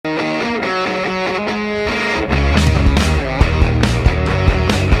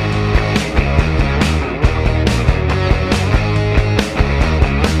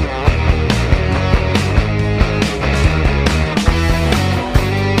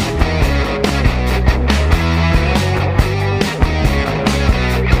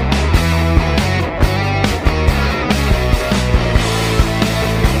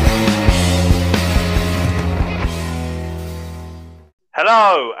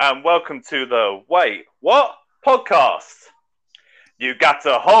Hello and welcome to the Wait What podcast. You got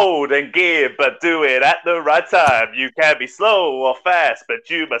to hold and give, but do it at the right time. You can be slow or fast, but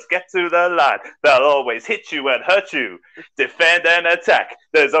you must get to the line. They'll always hit you and hurt you. Defend and attack.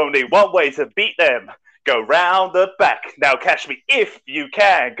 There's only one way to beat them. Go round the back. Now catch me if you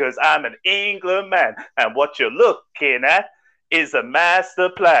can, cause I'm an England man. And what you're looking at is a master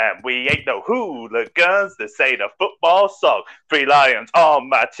plan. We ain't no hooligans. This ain't a football song. 3 lions on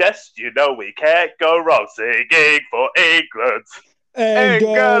my chest. You know we can't go wrong. Singing for England.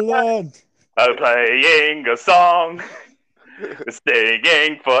 England. I'm playing a song.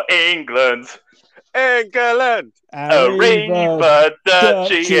 Singing for England. England. Arriva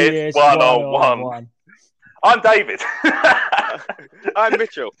Dirty is 1-on-1. I'm David. I'm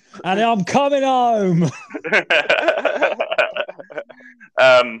Mitchell. And I'm coming home.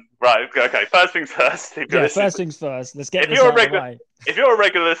 Right, okay. First things first. First things first. Let's get if this you're out of the way. If you're a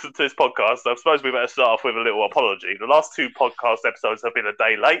regular listener to this podcast, I suppose we better start off with a little apology. The last 2 podcast episodes have been a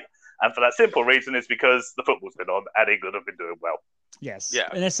day late, and for that simple reason is because the football's been on and England have been doing well. Yes. Yeah.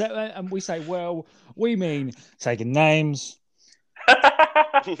 And we say, well, we mean taking names.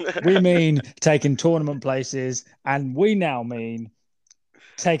 We mean taking tournament places, and we now mean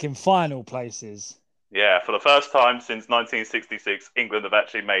taking final places. Yeah, for the first time since 1966, England have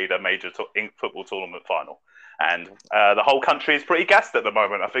actually made a major football tournament final. And the whole country is pretty gassed at the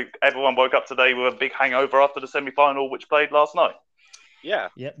moment. I think everyone woke up today with a big hangover after the semi-final, which played last night. Yeah.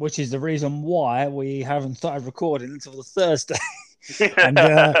 Yeah, which is the reason why we haven't started recording until the Thursday. And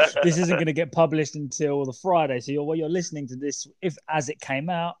this isn't going to get published until the Friday. So you're listening to this, if as it came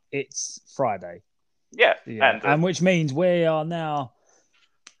out, it's Friday. Yeah. And which means we are now,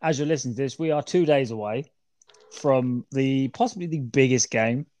 as you're listening to this, we are 2 days away from possibly the biggest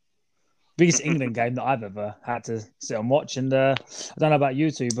England game that I've ever had to sit and watch. And I don't know about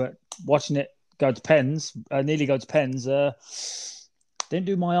you two, but watching it nearly go to pens, didn't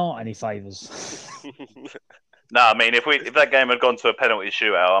do my art any favours. No, I mean, if that game had gone to a penalty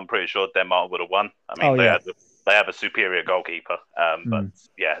shootout, I'm pretty sure Denmark would have won. I mean, they have a superior goalkeeper. But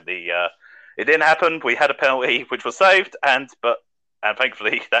yeah, it didn't happen. We had a penalty which was saved, and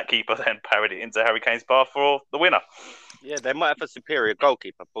thankfully that keeper then parried it into Harry Kane's path for the winner. Yeah, they might have a superior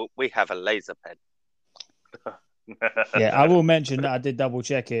goalkeeper, but we have a laser pen. Yeah, I will mention that I did double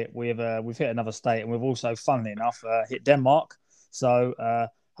check it. We've hit another state, and we've also, funnily enough, hit Denmark. So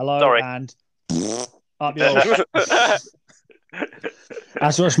hello. Sorry. And up yours. That's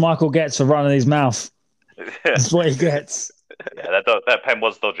what Schmeichel gets for running his mouth. That's what he gets. Yeah, that pen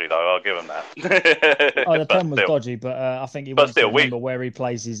was dodgy, though. I'll give him that. The pen was dodgy, but I think he wants to remember where he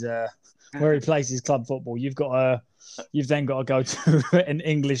plays his club football. You've then got to go to an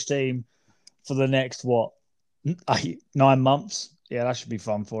English team for the next 9 months. Yeah, that should be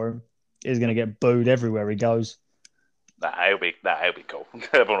fun for him. He's going to get booed everywhere he goes. It'll be cool.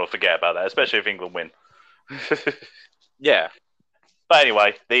 Everyone will forget about that, especially if England win. Yeah. But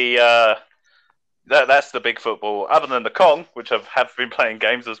anyway, that's the big football. Other than the Kong, which have been playing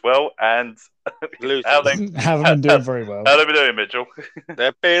games as well, and haven't been doing very well. How have they been doing, Mitchell?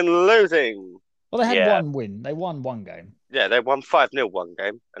 They've been losing. Well, they had one win. They won one game. Yeah, they won 5-0 one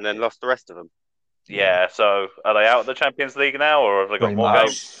game and then lost the rest of them. Yeah, so are they out of the Champions League now, or have they got more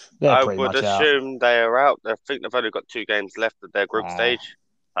games? I would assume they are out. I think they've only got 2 games left of their group stage.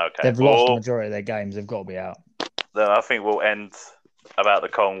 Okay. They've lost the majority of their games. They've got to be out. Then I think we'll end about the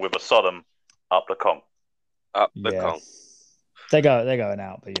Kong with a Sodom up the Kong. Up the Kong. They're going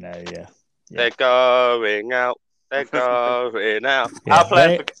out, but yeah. They're going out. They're going out.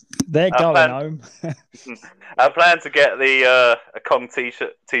 Yeah, they're going home. I plan to get the Kong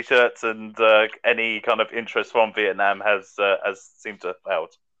t-shirts, and any kind of interest from Vietnam has seemed to have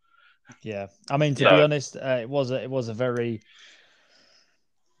failed. Yeah, I mean, to be honest, it was a very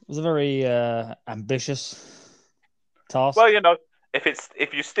ambitious task. Well,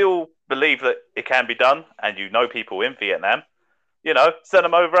 if you still believe that it can be done, and you know people in Vietnam, send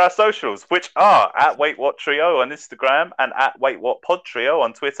them over our socials, which are at Wait What Trio on Instagram and at Wait What Pod Trio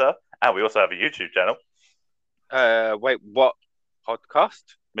on Twitter, and we also have a YouTube channel. Wait, what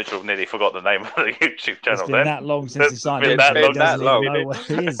podcast? Mitchell nearly forgot the name of the YouTube channel. It's been that long since he signed in. That long. Know what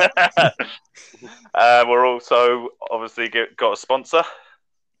it is. We're also obviously got a sponsor.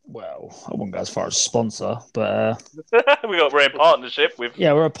 Well, I wouldn't go as far as sponsor, but we're in partnership with.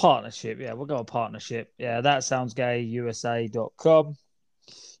 Yeah, we're a partnership. Yeah, we've got a partnership. Yeah, that sounds gay. USA.com.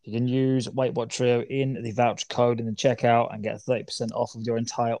 You can use Wait What Trio in the voucher code in the checkout and get 30% off of your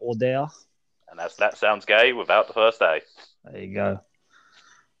entire order. And that sounds gay without the first A. There you go.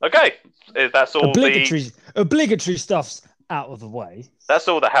 Okay, that's all obligatory stuffs out of the way. That's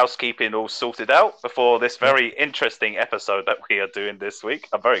all the housekeeping all sorted out before this very interesting episode that we are doing this week.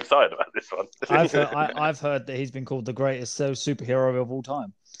 I'm very excited about this one. I've heard that he's been called the greatest superhero of all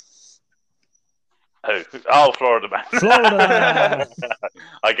time. Oh, Florida Man. Florida.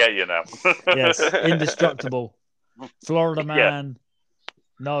 I get you now. Yes, indestructible. Florida Man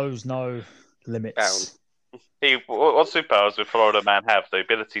knows no limits. What superpowers would Florida Man have? The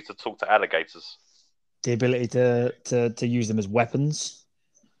ability to talk to alligators. The ability to use them as weapons.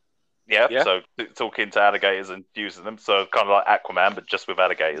 Yeah, so talking to alligators and using them. So kind of like Aquaman, but just with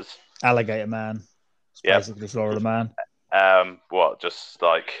alligators. Alligator Man. It's basically Florida Man. Just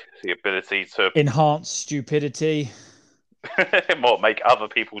like the ability to enhance stupidity. Make other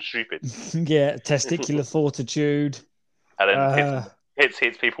people stupid. Yeah, testicular fortitude. And then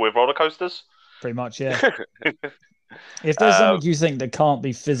hits people with roller coasters. Pretty much, yeah. If there's something you think that can't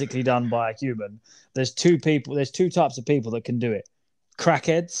be physically done by a human, there's two types of people that can do it: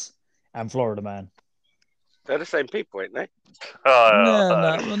 crackheads and Florida Man. They're the same people, ain't they?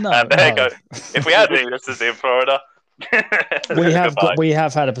 No. And there you go. If we had any listeners in Florida, we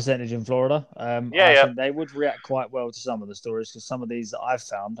have had a percentage in Florida. I think they would react quite well to some of the stories, because some of these that I've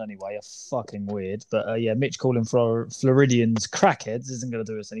found anyway are fucking weird. But Mitch calling Floridians crackheads isn't going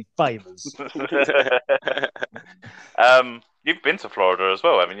to do us any favors. You've been to Florida as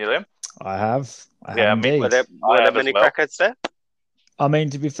well, haven't you, Liam? I have. Were there many crackheads there? I mean,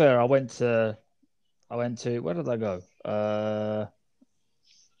 to be fair, I went to where did I go? I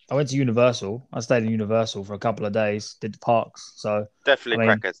went to Universal. I stayed in Universal for a couple of days, did the parks. So definitely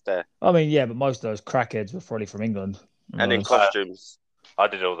crackheads there. I mean, yeah, but most of those crackheads were probably from England. And in costumes. I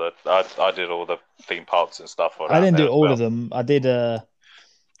did all the theme parks and stuff. I didn't do all of them. I did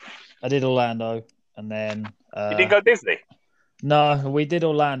Orlando, and then you didn't go Disney? No, we did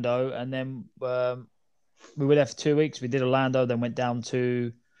Orlando, and then we were there for 2 weeks. We did Orlando, then went down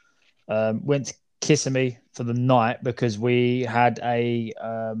to went to Kissimmee for the night, because we had a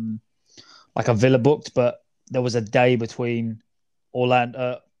villa booked, but there was a day between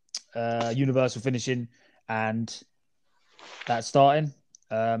Universal finishing and that starting.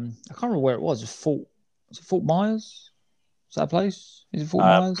 I can't remember where it was. Was it Fort Myers? Is that a place? Is it Fort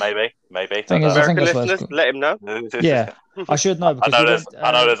Myers? Maybe. American listeners, let him know. Yeah, I should know. Because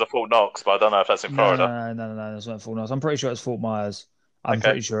I know there's a Fort Knox, but I don't know if that's in Florida. No, that's not Fort Knox. I'm pretty sure it's Fort Myers. I'm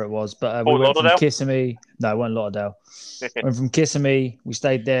pretty sure it was. But we went from Kissimmee. No, it wasn't Lauderdale. Went from Kissimmee. We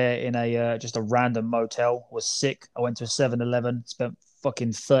stayed there in just a random motel. Was sick. I went to a 7-Eleven, spent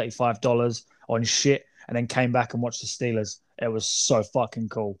fucking $35 on shit, and then came back and watched the Steelers. It was so fucking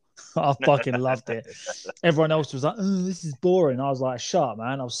cool. I fucking loved it. Everyone else was like, "Oh, this is boring." I was like, "Shut up,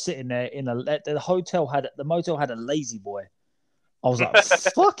 man!" I was sitting there in the motel had a lazy boy. I was like,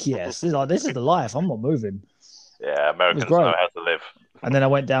 "Fuck yes!" This is the life. I'm not moving. Yeah, Americans know how to live. And then I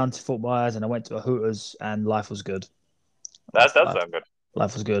went down to Fort Myers and I went to a Hooters, and life was good. That does sound good.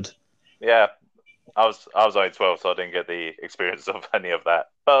 Life was good. Yeah, I was only 12, so I didn't get the experience of any of that.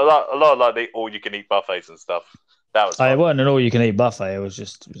 But a lot of like the all-you-can-eat buffets and stuff. That was. It wasn't an all-you-can-eat buffet. It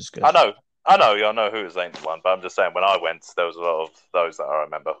was good. I know Hooters ain't the one, but I'm just saying when I went, there was a lot of those that I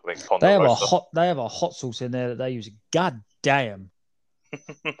remember. I think they have a hot sauce in there that they use. God damn.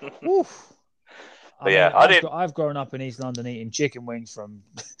 Oof. I've grown up in East London eating chicken wings from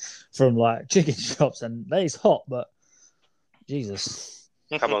like chicken shops, and they's hot, but Jesus.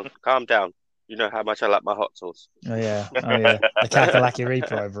 Come on, calm down. You know how much I like my hot sauce. Oh yeah. The Kakalaki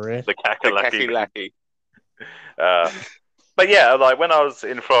Reaper over here. The Kakalaki. But yeah, like when I was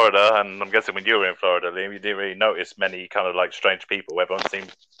in Florida, and I'm guessing when you were in Florida, Liam, you didn't really notice many kind of like strange people. Everyone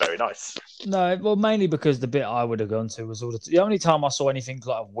seemed very nice. No, well, mainly because the bit I would have gone to was the only time I saw anything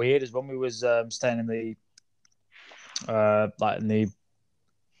like weird is when we was staying in the in the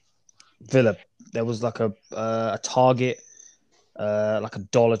villa. There was like a Target, like a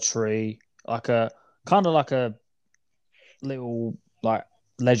Dollar Tree, like a kind of like a little like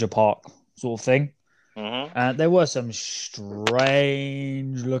leisure park sort of thing. Mm-hmm. And there were some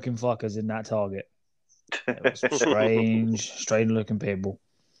strange looking fuckers in that Target. There was strange looking people.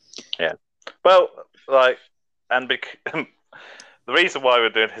 Yeah. Well, like, and the reason why we're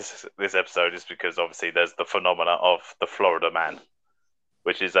doing this episode is because obviously there's the phenomena of the Florida Man,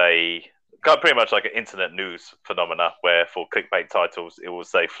 which is pretty much like an internet news phenomena where for clickbait titles it will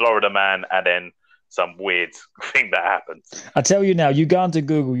say Florida Man and then some weird thing that happened. I tell you now, you go into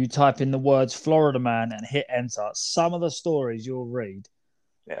Google, you type in the words Florida Man and hit enter. Some of the stories you'll read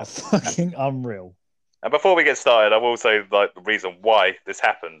are fucking unreal. And before we get started, I will say like the reason why this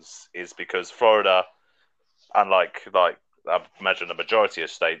happens is because Florida, unlike I imagine the majority of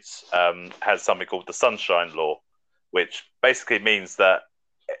states, has something called the Sunshine Law, which basically means that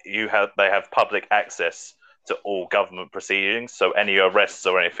they have public access to all government proceedings. So any arrests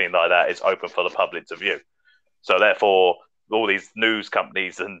or anything like that is open for the public to view. So therefore, all these news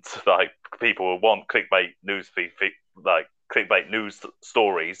companies and like people who want clickbait news clickbait news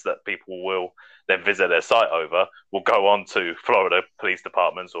stories that people will then visit their site over will go on to Florida police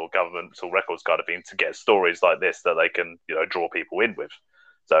departments or governmental records kind of thing to get stories like this that they can draw people in with.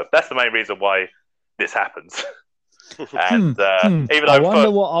 So that's the main reason why this happens. And even though I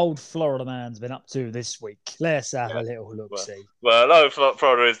wonder what old Florida man's been up to this week. Let's have a little look. Well,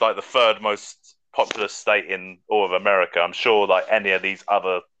 Florida is like the third most populous state in all of America. I'm sure like any of these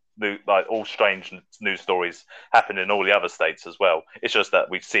other all strange news stories happen in all the other states as well. It's just that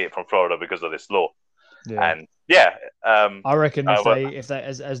we see it from Florida because of this law. Yeah. And I reckon if they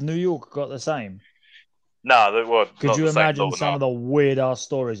as New York got the same. No, could you imagine some of the weird ass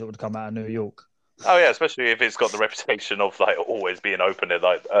stories that would come out of New York? Oh yeah, especially if it's got the reputation of like always being open at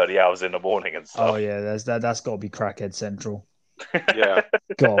like early hours in the morning and stuff. Oh yeah, that's got to be crackhead central. Yeah,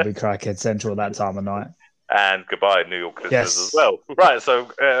 got to be crackhead central that time of night. And goodbye, New York listeners as well. Right, so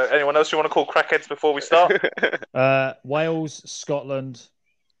anyone else you want to call crackheads before we start? Wales, Scotland,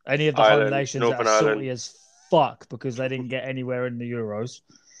 any of the home nations that are salty as fuck because they didn't get anywhere in the Euros.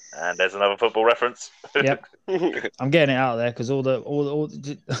 And there's another football reference. Yep, I'm getting it out there because all the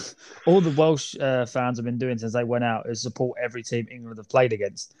Welsh fans have been doing since they went out is support every team England have played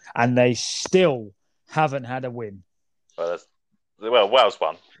against, and they still haven't had a win. Well, Wales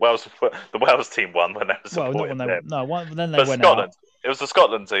won. The Wales team won when they were supporting them. Then they went Scotland. out. It was the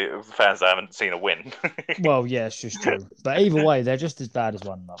Scotland fans that haven't seen a win. Well, yeah, it's just true. But either way, they're just as bad as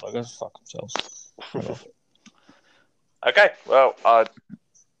one another. Go fuck themselves. Okay, well, I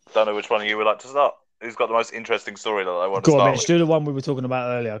don't know which one of you would like to start. Who's got the most interesting story that I want to start with? Do the one we were talking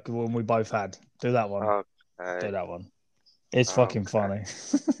about earlier, when we both had. Do that one. Okay. Do that one. It's fucking funny.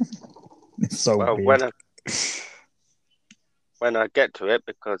 It's so weird. When I get to it,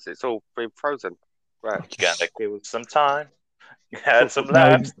 because it's all been frozen. Right. You gotta kill some time. You had some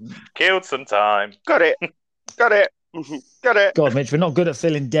laughs. Killed some time. Got it. Got it. God, Mitch, we're not good at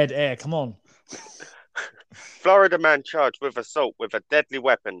filling dead air. Come on. Florida man charged with assault with a deadly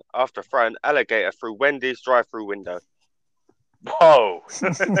weapon after throwing alligator through Wendy's drive-through window. Whoa.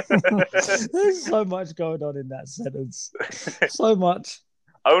 There's so much going on in that sentence. So much.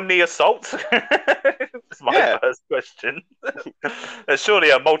 Only assault? That's my first question. There's surely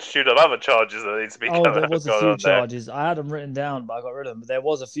a multitude of other charges that need to be going on. There was a few charges. I had them written down, but I got rid of them. But there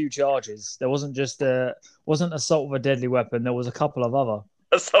was a few charges. There wasn't just wasn't assault with a deadly weapon. There was a couple of other.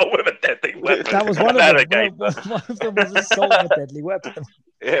 Assault with a deadly weapon. That was one of them. One of them was assault with a deadly weapon.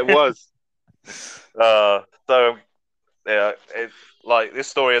 It was. So, yeah, this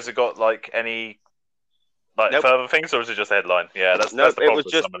story, has it got like any further things, or is it just a headline? Yeah, that's the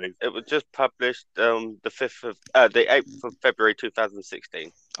problem. It was just published the 8th of February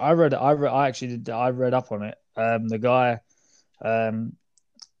 2016. I read up on it. The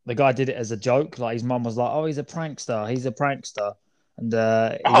guy did it as a joke. Like his mum was like, "Oh, he's a prankster. He's a prankster." And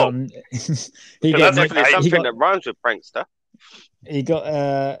he got something that rhymes with prankster. He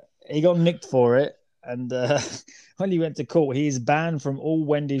got nicked for it, and when he went to court, he's banned from all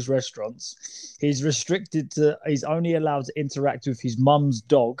Wendy's restaurants. He's he's only allowed to interact with his mum's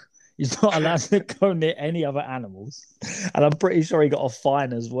dog. He's not allowed to go near any other animals. And I'm pretty sure he got a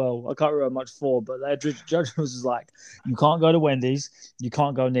fine as well. I can't remember much for, but the judge was like, you can't go to Wendy's. You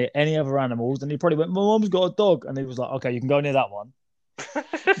can't go near any other animals. And he probably went, my mum's got a dog. And he was like, okay, you can go near that one.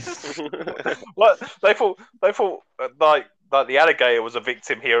 What? They thought like the alligator was a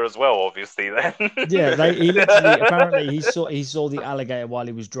victim here as well, obviously. Then he literally apparently he saw the alligator while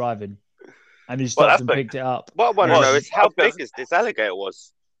he was driving, and he stopped and picked it up. What I want to know is how big this alligator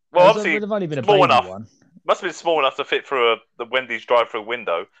was. Well, obviously, it would have only been a small baby enough. one. Must have been small enough to fit through the Wendy's drive-through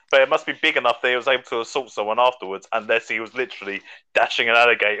window, but it must be big enough that he was able to assault someone afterwards, unless he was literally dashing an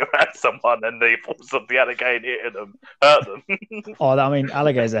alligator at someone and the force of the alligator hitting them hurt them.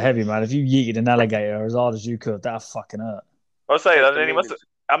 Alligators are heavy, man. If you yeeted an alligator as hard as you could, that fucking hurt. I was saying,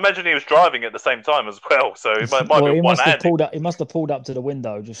 I imagine he was driving at the same time as well, so it might be one-handed. He must have pulled up to the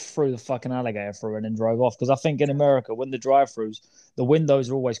window, just threw the fucking alligator through and then drove off. Because I think in America, when the drive-throughs, the windows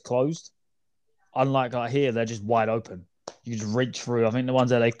are always closed. Unlike out here, they're just wide open. You just reach through. I think the ones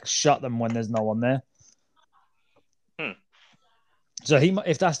that they shut them when there's no one there. So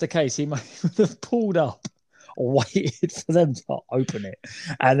if that's the case, he might have pulled up or waited for them to open it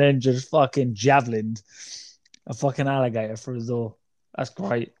and then just fucking javelined a fucking alligator through the door. That's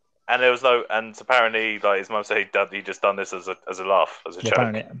great. And there was and apparently, like his mum said, he just done this as a laugh, as a joke.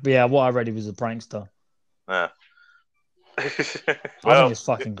 Apparently, yeah. What I read, he was a prankster. Yeah. I Well, think it's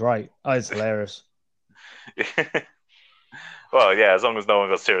fucking great. Oh, it's hilarious. well, yeah, as long as no one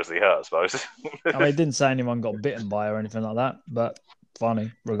got seriously hurt, I suppose. I mean, it didn't say anyone got bitten by or anything like that, but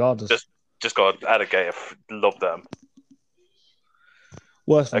funny, regardless. Just got an alligator lobbed at him.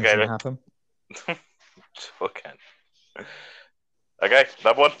 Worst things Okay, can happen. Okay. Okay,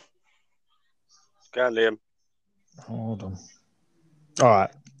 that one. Go on, Liam. Hold on. All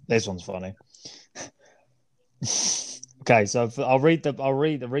right, this one's funny. Okay, so I'll read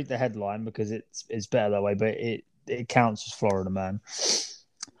the headline because it's better that way, but it counts as Florida man.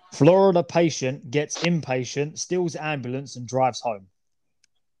 Florida patient gets impatient, steals ambulance, and drives home.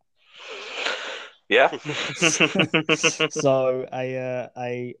 Yeah. So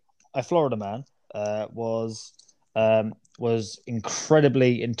a Florida man was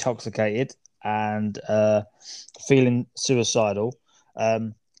incredibly intoxicated and feeling suicidal.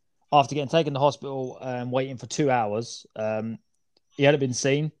 After getting taken to hospital and waiting for 2 hours, he hadn't been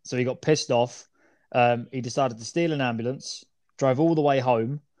seen, so he got pissed off. He decided to steal an ambulance, drove all the way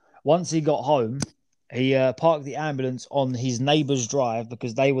home. Once he got home, he parked the ambulance on his neighbour's drive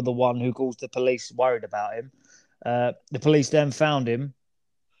because they were the one who caused the police worried about him. The police then found him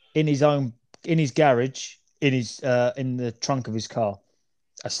in his garage, in the trunk of his car,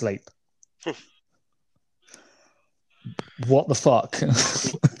 asleep. What the fuck?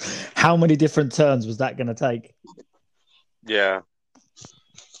 How many different turns was that going to take? Yeah.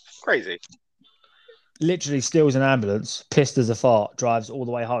 Crazy. Literally steals an ambulance, pissed as a fart, drives all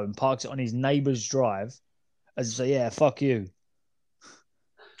the way home, parks it on his neighbour's drive, as to say, yeah, fuck you,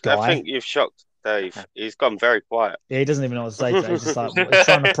 guy. I think you've shocked Dave. He's gone very quiet. Yeah, he doesn't even know what to say to that. He's just like, he's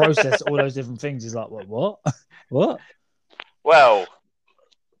trying to process all those different things. He's like, what? Well,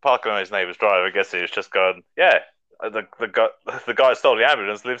 parking on his neighbour's drive, I guess he was just going, yeah, the guy who stole the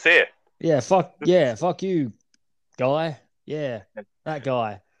ambulance lives here. Yeah, fuck you, guy. Yeah, that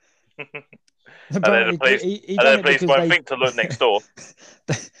guy. And then the police won't think to look next door.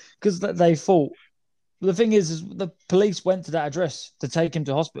 Because they thought. The thing is the police went to that address to take him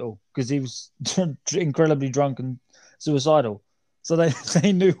to hospital because he was incredibly drunk and suicidal. So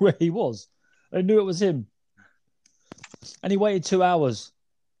they knew where he was. They knew it was him. And he waited 2 hours.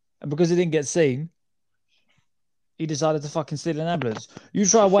 And because he didn't get seen, he decided to fucking steal an ambulance. You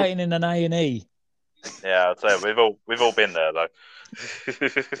try waiting in an A&E. Yeah, I'd say we've all been there though.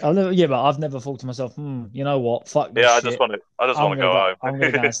 But I've never thought to myself, you know what? Fuck this shit. I just want to go home. I'm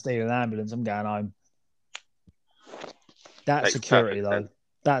going to go and steal an ambulance. I'm going home. That's security, though.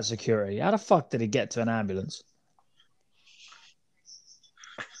 That's security. How the fuck did he get to an ambulance?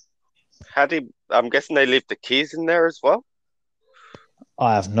 I'm guessing they leave the keys in there as well?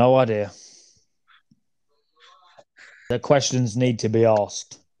 I have no idea. The questions need to be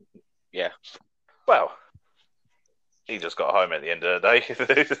asked. Yeah. Well, he just got home at the end of the day.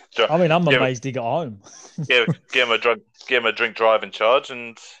 I mean, I'm amazed he got home. give him a drink driving charge,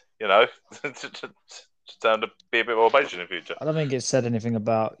 and tell him to be a bit more patient in the future. I don't think it said anything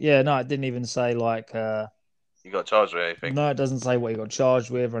about. Yeah, no, it didn't even say like. He got charged with anything? No, it doesn't say what he got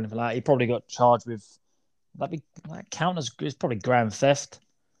charged with or anything like that. He probably got charged with. That count as it's probably grand theft.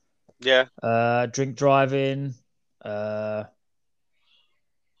 Yeah. Drink driving. I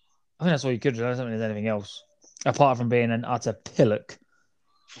think that's all you could do. I don't think there's anything else apart from being an utter pillock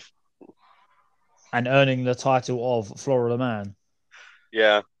and earning the title of Florida man.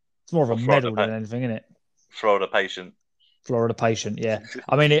 Yeah. It's more of a medal than anything, isn't it? Florida patient, yeah.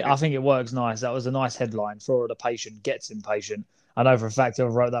 I mean, I think it works nice. That was a nice headline. Florida patient gets impatient. I know for a fact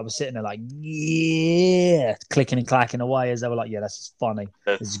whoever wrote that was sitting there like, yeah, clicking and clacking away as they were like, yeah, that's funny.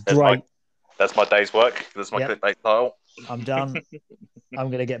 It's great. That's my day's work. That's my clickbait title. I'm done. I'm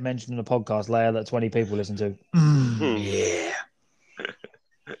going to get mentioned in a podcast later that 20 people listen to. Yeah.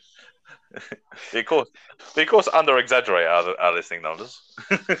 Of course, under-exaggerate our listening numbers.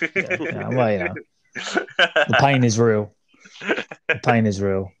 Well, you know. The pain is real.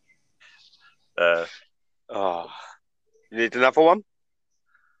 You need another one?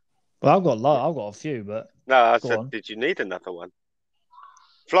 Well, I've got a few, but no, I said, did you need another one?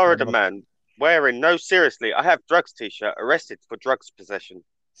 Florida man wearing "No, seriously, I have drugs" t-shirt arrested for drugs possession.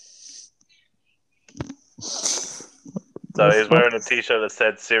 So he's wearing a t-shirt that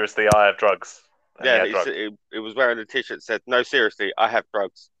said, "Seriously, I have drugs." Yeah, he was wearing a t-shirt that said, "No, seriously, I have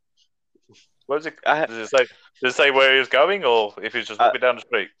drugs." What was it? Does it say where he was going, or if he's just walking down the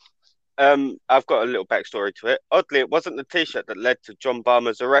street? I've got a little backstory to it. Oddly, it wasn't the t-shirt that led to John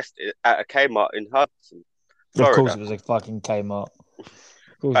Barmer's arrest at a Kmart in Hudson, Florida. Of course, it was a fucking Kmart.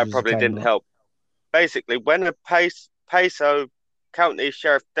 That probably didn't help. Basically, when a peso County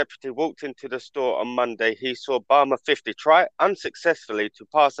Sheriff Deputy walked into the store on Monday. He saw Barmer 50 try unsuccessfully to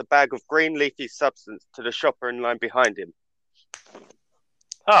pass a bag of green leafy substance to the shopper in line behind him.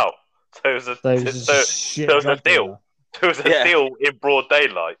 Oh, so it was a, So it was so, a shit so it was a drug deal. dealer. It was a deal in broad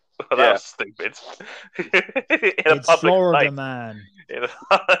daylight. That Yeah. was stupid. In a It's public Florida, place. man. In a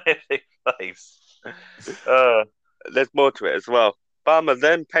public place. There's more to it as well. Barmer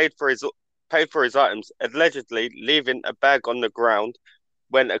then paid for his items, allegedly leaving a bag on the ground.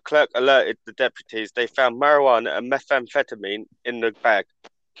 When a clerk alerted the deputies, they found marijuana and methamphetamine in the bag.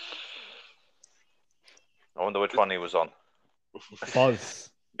 I wonder which one he was on. Both.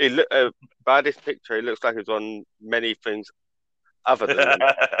 He by this picture, it looks like he's on many things other than them.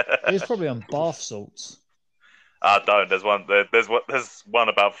 He was probably on bath salts. Don't. There's one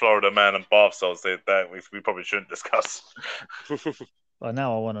about Florida man and bath salts that we probably shouldn't discuss. But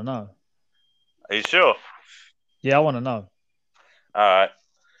now I want to know. Are you sure? Yeah, I want to know. All right.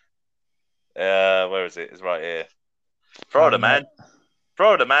 Where is it? It's right here. Florida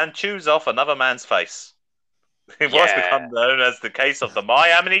man chews off another man's face. It was become known as the case of the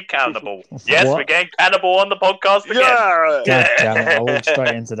Miami cannibal. Yes, What? we're getting cannibal on the podcast again. Yeah. God damn it! I walked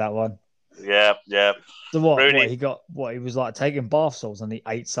straight into that one. Yeah. So what? Rooney. What he got? What he was like taking bath salts and he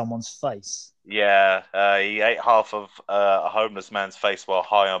ate someone's face. Yeah, he ate half of a homeless man's face while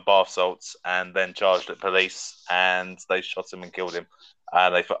high on bath salts, and then charged the police, and they shot him and killed him.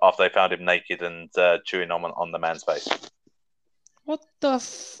 After they found him naked and chewing on the man's face. What the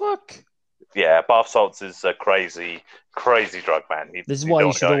fuck? Yeah, bath salts is a crazy drug, man. This is why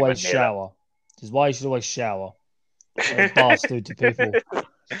you should always shower. This is why you should always shower. What baths do to people.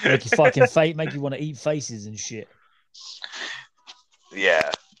 Make you fucking fake, make you want to eat faces and shit. Yeah.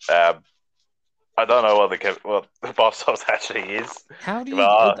 I don't know what the bath salts actually is. How do you?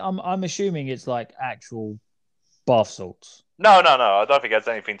 But, I'm assuming it's like actual bath salts. No. I don't think it has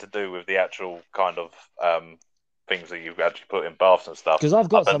anything to do with the actual kind of things that you actually put in baths and stuff. Because I've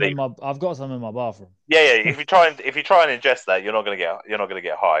got some in my bathroom. Yeah. If you try and ingest that, you're not gonna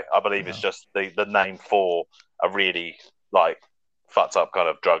get high. I believe it's just the name for a really like fucked up kind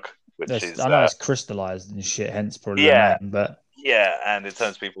of drug, which is. I know it's crystallized and shit, hence probably Yeah. the name, but Yeah, and it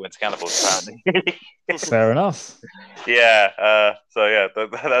turns people into cannibals apparently. fair enough. Yeah. So yeah,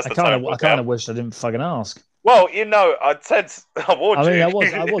 that's the time. I kind of wish I didn't fucking ask. Well, I said I warned you.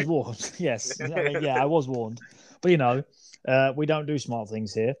 I was warned. Yes, I was warned. But we don't do smart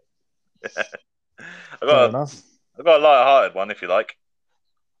things here. I got a light-hearted one if you like.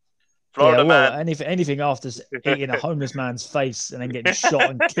 Florida man. Anything after eating a homeless man's face and then getting shot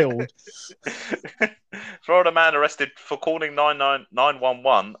and killed. Florida man arrested for calling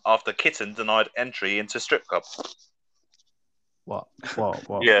 911 after kitten denied entry into strip club. What?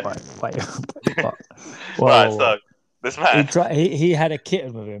 Yeah. Wait. What? Right, so this man. He had a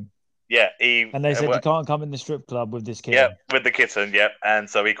kitten with him. Yeah, and they said you can't come in the strip club with this kitten. Yeah, with the kitten. Yeah, and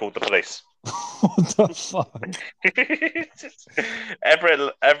so he called the police. What the fuck?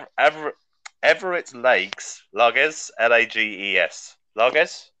 Everett Lakes, Lages, Lages,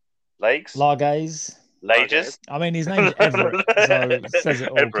 Lages. I mean, his name's Everett, so it says it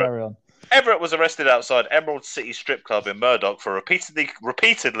all. Everett. Carry on. Everett was arrested outside Emerald City Strip Club in Murdoch for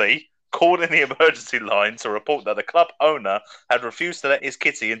repeatedly calling the emergency line to report that the club owner had refused to let his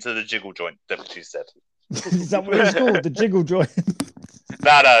kitty into the jiggle joint, deputies said. Is that what it's called? The jiggle joint?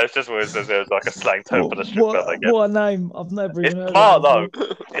 No, it's just what it says. It was like a slang term for the strip club, I guess. What a name. I've never even heard smart, of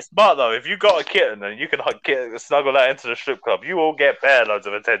though. It's smart, though. If you got a kitten and you can snuggle that into the strip club, you will get bare loads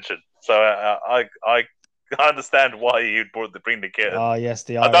of attention. So I understand why you'd bring the kitten. Oh, yes,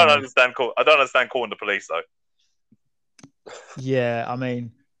 I don't understand calling the police, though. Yeah, I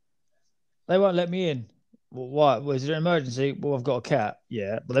mean, they won't let me in. Well, why? Was there an emergency? Well, I've got a cat.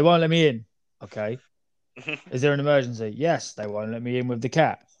 Yeah, but they won't let me in. Okay. Is there an emergency? Yes, they won't let me in with the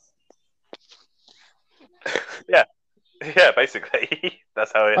cat. Yeah, basically.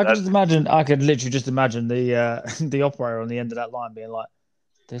 That's how it is. I could literally just imagine the the operator on the end of that line being like,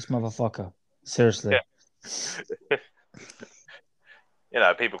 this motherfucker. Seriously.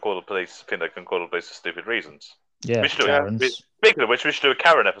 Yeah. People call the police, think they can call the police for stupid reasons. Yeah, speaking of which, we should do a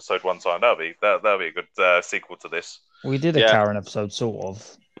Karen episode one time. That'll be a good sequel to this. We did a Karen episode, sort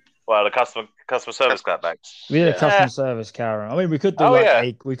of. Well, the customer service clapbacks. We did a customer service Karen. I mean, we could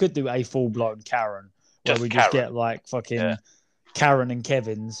do a full blown Karen where we just get like fucking Karen and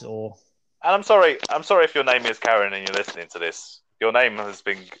Kevin's or. And I'm sorry if your name is Karen and you're listening to this. Your name has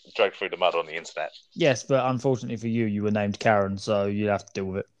been dragged through the mud on the internet. Yes, but unfortunately for you, you were named Karen, so you'd have to deal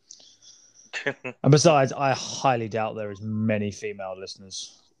with it. And besides, I highly doubt there is many female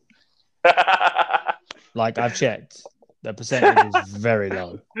listeners. Like, I've checked. The percentage is very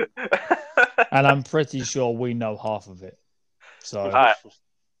low, and I'm pretty sure we know half of it. So,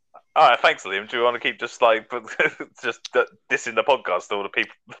 All right, thanks, Liam. Do you want to keep just dissing the podcast to all the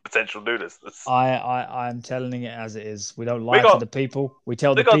people, the potential new listeners? I'm telling it as it is. We don't We lie got- to the people. We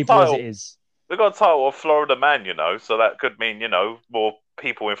tell the got people as title. it is. We got a title of Florida Man, so that could mean more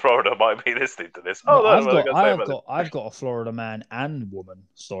people in Florida might be listening to this. No, Oh, I've got a Florida man and woman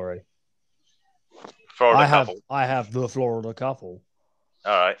story. Florida couple. I have the Florida couple.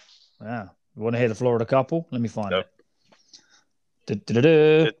 All right. Yeah. You want to hear the Florida couple? Let me find Nope. it.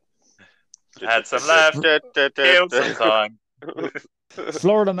 Du-du-du-du. Had some laughs, killed some time.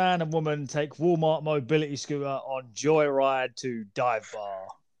 Florida man and woman take Walmart mobility scooter on joyride to dive bar.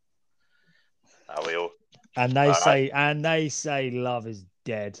 Are we all? And they say love is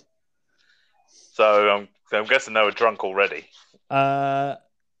dead. So I'm guessing they were drunk already.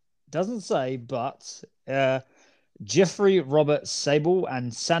 Doesn't say, but Jeffrey Robert Sable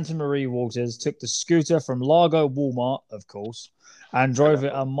and Santa Marie Waters took the scooter from Largo Walmart, of course, and drove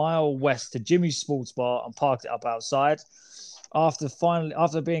it a mile west to Jimmy's Sports Bar and parked it up outside. After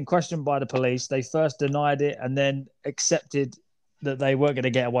being questioned by the police, they first denied it and then accepted that they weren't going to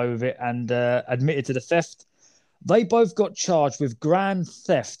get away with it and admitted to the theft. They both got charged with grand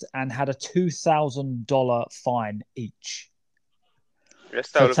theft and had a $2,000 fine each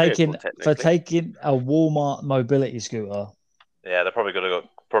for taking a Walmart mobility scooter. Yeah, they probably could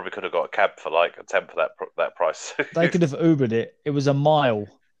have got a cab for like a tenth of that price. They could have Ubered it. It was a mile.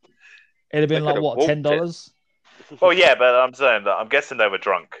 It'd have been like what, $10? Well, yeah, but I'm saying that I'm guessing they were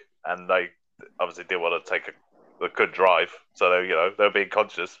drunk and they obviously didn't want to take a good drive, so they were being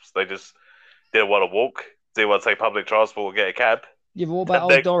conscious. They just didn't want to walk, didn't want to take public transport or get a cab. Yeah, but what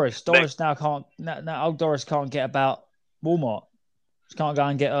about old Doris? Now old Doris can't get about Walmart. She can't go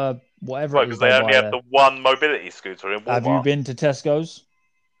and get whatever. Right, because they only have the one mobility scooter in Walmart. Have you been to Tesco's?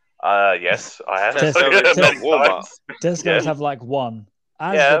 Yes, I have. Tesco's have like one.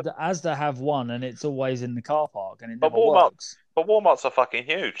 Asda have one, and it's always in the car park, and it never works. But Walmarts are fucking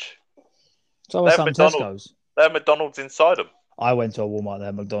huge. So are some Tesco's. They have McDonald's inside them. I went to a Walmart that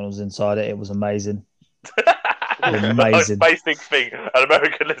had McDonald's inside it. It was amazing. The most basic thing. An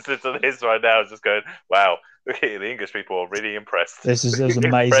American listening to this right now is just going, "Wow, the English people are really impressed." It was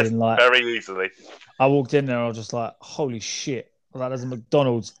amazing. Like very easily. I walked in there, and I was just like, "Holy shit!" Like there's a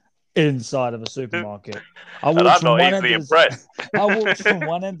McDonald's inside of a supermarket. I'm not easily impressed. I walked from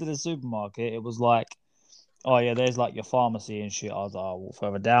one end of the supermarket. It was like, oh yeah, there's like your pharmacy and shit. I was like, I'll walk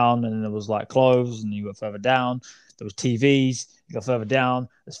further down, and then there was like clothes, and you go further down. There was TVs. You go further down.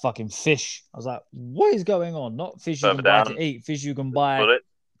 There's fucking fish. I was like, what is going on? Not fish you can buy to eat. Fish you can buy.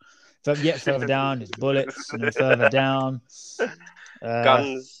 Further down, there's bullets, and then further down,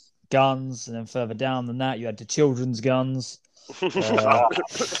 guns, and then further down than that, you had the children's guns.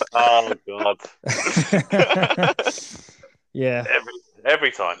 Oh god! Yeah.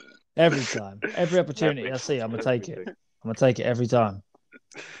 Every time. Every opportunity I see, I'm gonna take it. I'm gonna take it every time.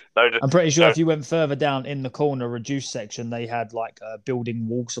 I'm pretty sure if you went further down in the corner reduced section, they had like building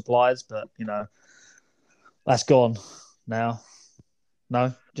wall supplies, but that's gone now.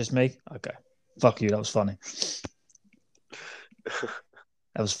 No, just me. Okay, fuck you. That was funny.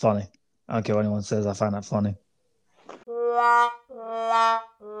 That was funny. I don't care what anyone says. I found that funny.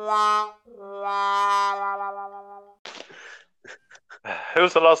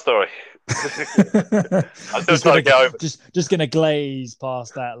 Who's the last story? I'm still trying to get over. Just gonna glaze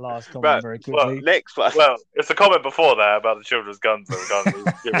past that last comment very quickly. Well, next one. Well, it's a comment before that about the children's guns and the guns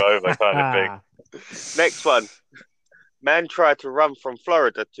give over kind of thing. Next one. Man tried to run from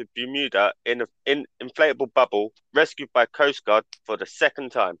Florida to Bermuda in an inflatable bubble, rescued by Coast Guard for the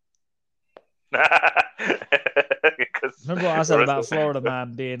second time. Remember what I said about Florida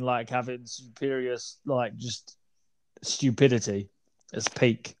man being like having superior, like just stupidity. It's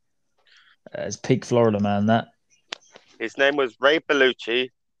peak Florida man. That his name was Ray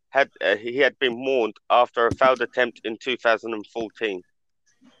Bellucci. He had been warned after a failed attempt in 2014.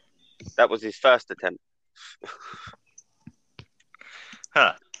 That was his first attempt.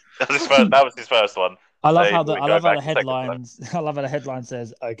 Huh. That was his first one. I love how the headline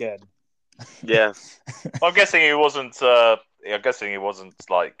says again. Yeah. I'm guessing he wasn't.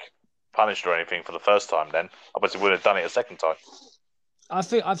 Like punished or anything for the first time. Then obviously would have done it a second time. I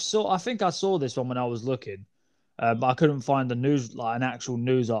think I saw this one when I was looking, but I couldn't find an actual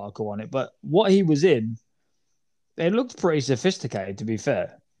news article on it. But what he was in, it looked pretty sophisticated. To be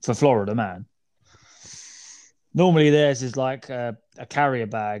fair, for Florida man. Normally theirs is like a carrier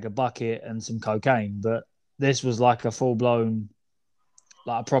bag, a bucket, and some cocaine, but this was like a full blown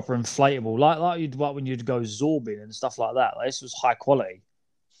like a proper inflatable, like when you'd go zorbing and stuff like that. Like, this was high quality.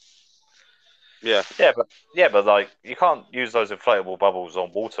 Yeah. But like you can't use those inflatable bubbles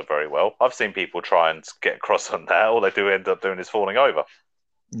on water very well. I've seen people try and get across on that. All they do end up doing is falling over.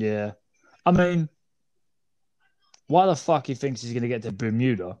 Yeah, I mean, why the fuck he thinks he's gonna get to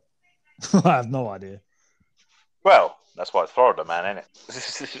Bermuda? I have no idea. Well, that's why it's Florida, man,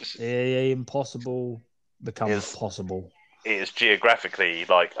 isn't it? Yeah, impossible becomes Yes. possible. It is geographically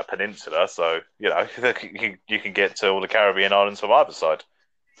like a peninsula, so you know you can get to all the Caribbean islands from either side.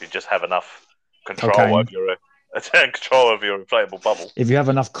 You just have enough control Okay. over your inflatable bubble. If you have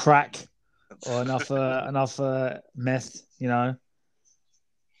enough crack or enough meth, you know,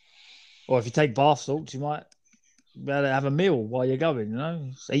 or if you take bath salts, you might be able to have a meal while you're going. You know,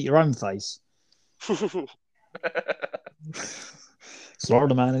 just eat your own face.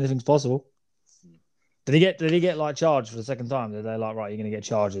 Florida, man, anything's possible. Did he get like charged for the second time? Did they like, right, you're gonna get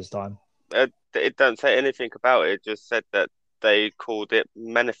charged this time? It don't say anything about it. It just said that they called it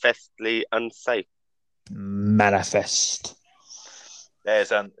manifestly unsafe. Manifest.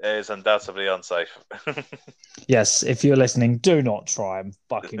 It is undoubtedly unsafe. Yes, if you're listening, do not try and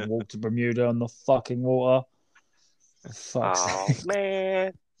fucking walk to Bermuda on the fucking water. For fuck's sake.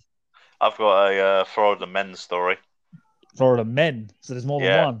 Man. I've got a Florida men's story. Florida men. So there's more than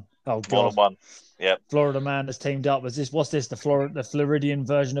Yeah. one. Oh god. More than one. Yep. Florida man has teamed up. What's this? The Floridian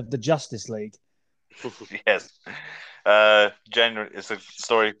version of the Justice League. Yes. January. It's a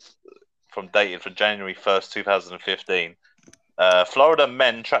story dated from January 1st, 2015. Florida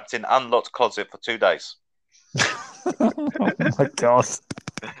men trapped in unlocked closet for 2 days. Oh my god.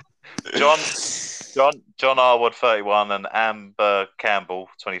 John Arwood, 31, and Amber Campbell,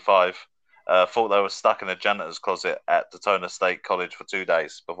 25, thought they were stuck in a janitor's closet at Daytona State College for 2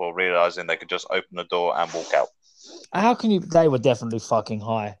 days before realizing they could just open the door and walk out. How can you? They were definitely fucking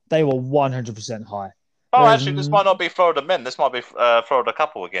high. They were 100% high. Oh, There's actually, this might not be Florida men. This might be Florida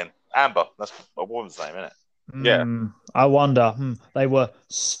couple again. Amber. That's a woman's name, isn't it? Yeah. I wonder. They were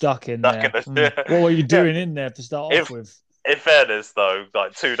stuck in there. What were you doing in there to start off with? In fairness, though,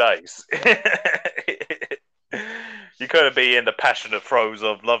 like 2 days. You couldn't be in the passionate throes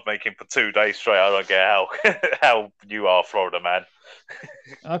of lovemaking for 2 days straight. I don't get how you are, Florida man.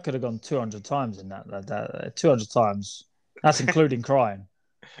 I could have gone 200 times in that 200 times. That's including crying.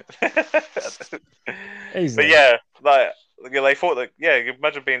 Easily. But yeah, like they thought that. Yeah, you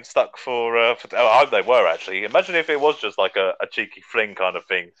imagine being stuck for. I hope they were actually. Imagine if it was just like a cheeky fling kind of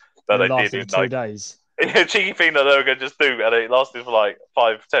thing that they did in 2 days. A cheeky thing that they were going to just do, and it lasted for like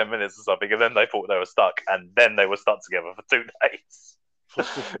 5-10 minutes or something, and then they thought they were stuck, and then they were stuck together for 2 days.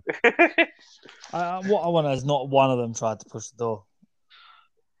 What I want is not one of them tried to push the door.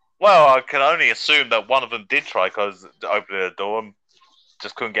 Well, I can only assume that one of them did try because opening the door and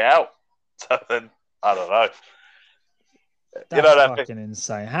just couldn't get out. So then I don't know. That's fucking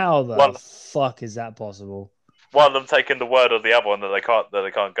insane. How the fuck is that possible? One of them taking the word of the other one that they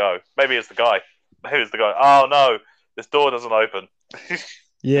can't go. Maybe it's the guy. Maybe it's the guy. Oh no, this door doesn't open.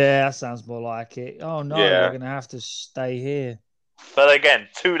 Yeah, that sounds more like it. Oh no, we're gonna have to stay here. But again,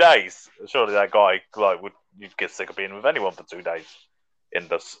 2 days. Surely that guy you'd get sick of being with anyone for 2 days in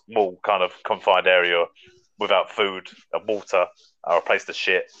the small kind of confined area without food and water or a place to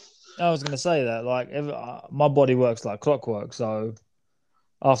shit. I was gonna say that my body works like clockwork, so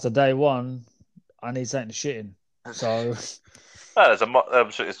after day one, I need something to shit in. So.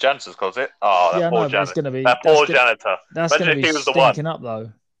 It's janitor's closet. Oh, that poor janitor. It's gonna be, that poor janitor. That's going to be stinking up, though.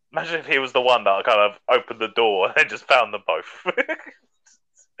 Imagine if he was the one that kind of opened the door and just found them both.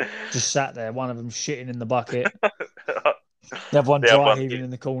 Just sat there, one of them shitting in the bucket. The other one dry heaving in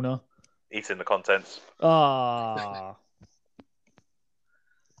the corner. Eating the contents. Ah.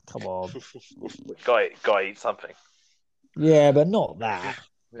 Come on. Guy eat something. Yeah, but not that.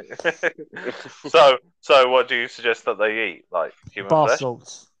 So what do you suggest that they eat? Like human bath flesh?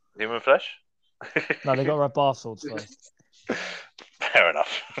 salts. Human flesh? No, they got to have bath salts first. Fair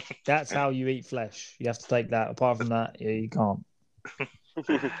enough. That's how you eat flesh. You have to take that. Apart from that, yeah, you can't.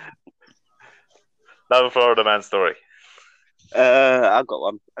 Another Florida man story. I've got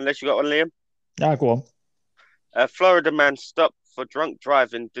one. Unless you got one, Liam. Yeah, go on. A Florida man stopped for drunk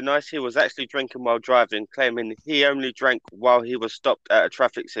driving, denies he was actually drinking while driving, claiming he only drank while he was stopped at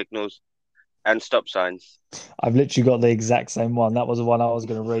traffic signals and stop signs. I've literally got the exact same one. That was the one I was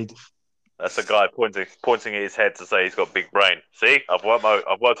going to read. That's a guy pointing at his head to say he's got big brain. See, I've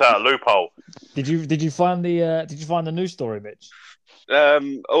worked out a loophole. Did you find the news story, Mitch?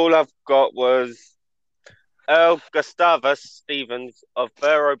 All I've got was Earl Gustavus Stevens of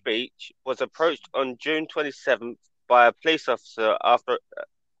Vero Beach was approached on June 27th by a police officer after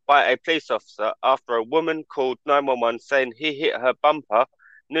a woman called 911 saying he hit her bumper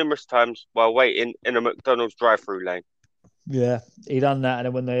numerous times while waiting in a McDonald's drive-through lane. Yeah, he done that, and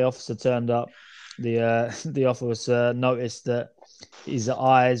then when the officer turned up, the officer noticed that his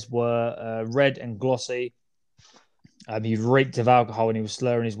eyes were red and glossy. He reeked of alcohol and he was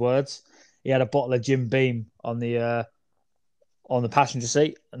slurring his words. He had a bottle of Jim Beam on the passenger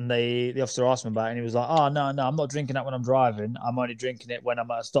seat, and the officer asked him about it, and he was like, "Oh no, I'm not drinking that when I'm driving. I'm only drinking it when I'm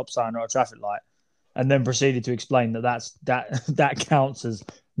at a stop sign or a traffic light." And then proceeded to explain that counts as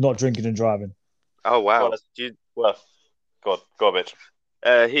not drinking and driving. Oh wow! Well, go on, bitch.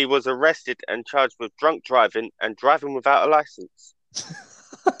 He was arrested and charged with drunk driving and driving without a license.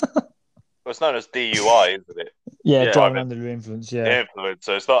 Well, it's known as DUI, isn't it? Yeah, Yeah. driving under the influence. Yeah, Influence.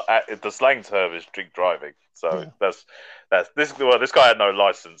 So it's not the slang term is drink driving. So that's this. Well, this guy had no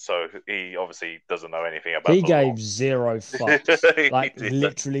license, so he obviously doesn't know anything about. he the gave law. zero fucks, like He did.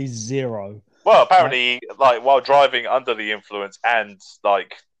 literally zero. Well, apparently, like while driving under the influence and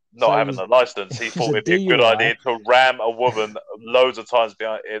like not So having a license, he it was thought a it'd be a good DUI. idea to ram a woman loads of times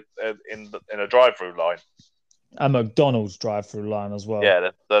behind it in a drive-through line. A McDonald's drive-through line as well. Yeah,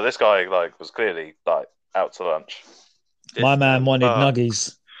 so this guy like was clearly like out to lunch. My man wanted fuck.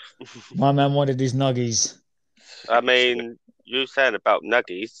 nuggies. My man wanted his nuggies. I mean, you saying about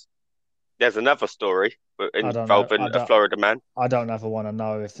nuggies. There's another story involving a Florida man. I don't know if I want to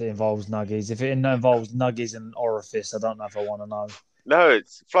know if it involves nuggies. If it involves nuggies and orifice, I don't know if I want to know. No,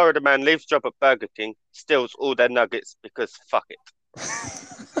 it's Florida man leaves job at Burger King, steals all their nuggets because fuck it.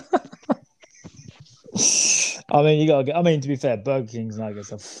 I mean, to be fair, Burger King's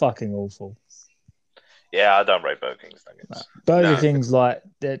nuggets are fucking awful. Yeah, I don't rate Burger King's nuggets. Burger No. King's like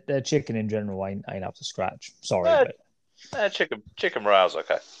their chicken in general ain't up to scratch. Sorry, but Chicken morale's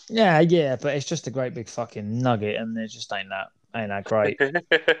okay. yeah, but it's just a great big fucking nugget, and it just ain't that great.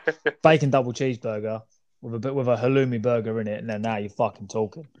 Bacon double cheeseburger with a halloumi burger in it, and then now you're fucking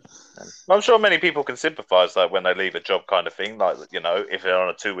talking. I'm sure many people can sympathise like when they leave a job kind of thing. Like, you know, if they're on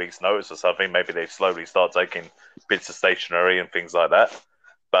a 2 weeks notice or something, maybe they slowly start taking bits of stationery and things like that.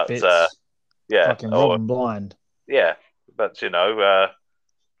 But Bits, yeah, fucking robbing blind. yeah. But you know,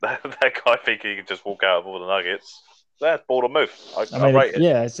 that guy thinking he can just walk out of all the nuggets. That's bold move. I rate it.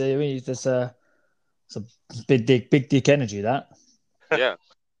 Yeah, it's a big dick energy that. Yeah.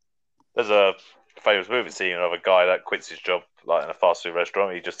 There's a famous movie scene of a guy that quits his job like in a fast food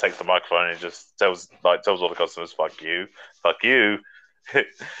restaurant. He just takes the microphone and he just tells all the customers, "Fuck you, fuck you,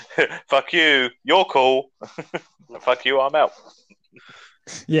 fuck you. You're cool. Fuck you. I'm out."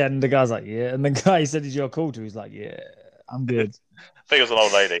 Yeah, and the guy's like, yeah, and the guy he said you're cool to, he's like, yeah, I'm good. I think it was an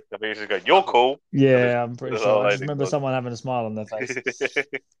old lady. I think he was just going, "You're cool." Yeah, I'm pretty There's sure. an I old just lady remember called. someone having a smile on their face.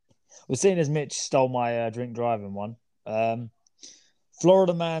 Well, seeing as Mitch stole my drink driving one,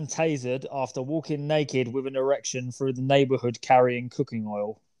 Florida man tasered after walking naked with an erection through the neighborhood carrying cooking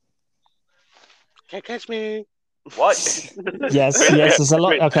oil. Can't catch me. What? Yes, there's a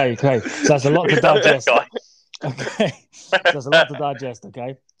lot. Okay. So that's a lot to digest. Okay, so there's a lot to digest.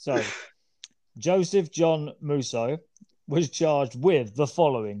 Okay, so Joseph John Musso was charged with the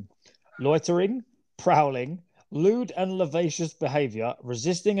following: loitering, prowling, lewd and lascivious behavior,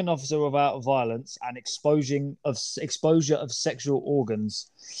 resisting an officer without violence, and exposure of sexual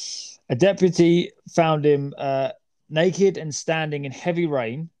organs. A deputy found him naked and standing in heavy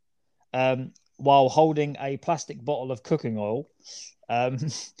rain while holding a plastic bottle of cooking oil.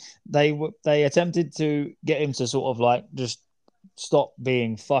 They attempted to get him to sort of like just stop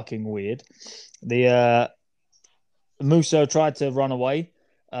being fucking weird. The Musso tried to run away.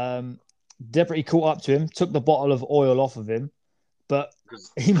 Deputy caught up to him, took the bottle of oil off of him, but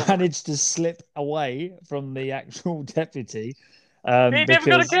he managed to slip away from the actual deputy. You're never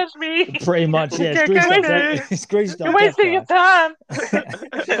gonna catch me. Pretty much, yeah. It's greased up. You're wasting your time.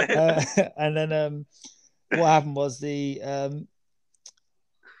 And then what happened was the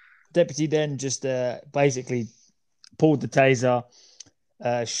deputy then just basically pulled the taser,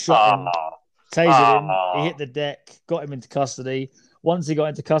 shot him, tasered him. He hit the deck, got him into custody. Once he got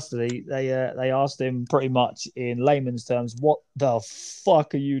into custody, they asked him pretty much in layman's terms, "What the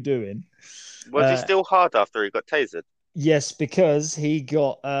fuck are you doing?" Was he still hard after he got tasered? Yes, because he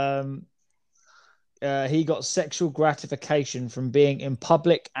got sexual gratification from being in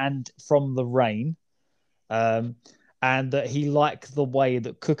public and from the rain, and that he liked the way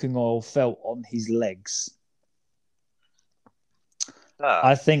that cooking oil felt on his legs.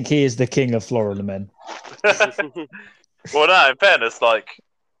 I think he is the king of Florida men. Well, no. In fairness, like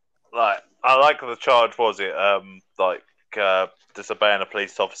I like the charge. Was it like disobeying a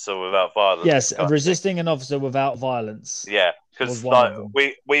police officer without violence. Yes, resisting an officer without violence. Yeah, because like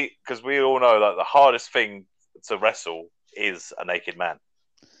we all know that the hardest thing to wrestle is a naked man.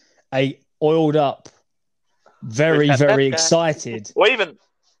 A oiled up, very excited. Or even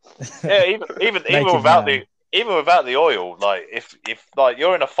without the oil, like if like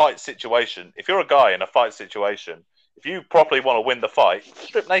you're in a fight situation, if you're a guy in a fight situation, if you properly want to win the fight,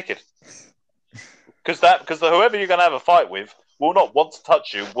 strip naked. Because whoever you're going to have a fight with will not want to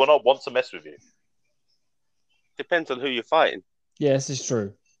touch you, will not want to mess with you. Depends on who you're fighting. Yes, it's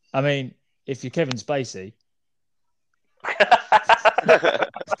true. I mean, if you're Kevin Spacey,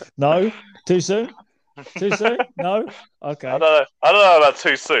 no, too soon. Too soon? No. Okay. I don't know about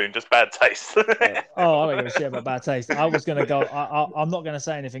too soon. Just bad taste. Oh, I don't give a shit about bad taste. I was going to go. I'm not going to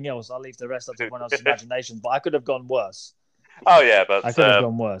say anything else. I'll leave the rest up to everyone else's imagination. But I could have gone worse. Oh yeah, but I could have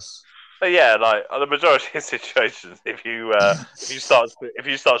gone worse. But yeah, like the majority of situations, if you start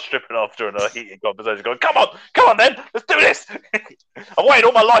stripping off during a heated conversation, going, come on, then let's do this. I've waited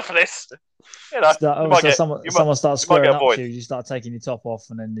all my life for this. You know, someone starts squaring up to you. You start taking your top off,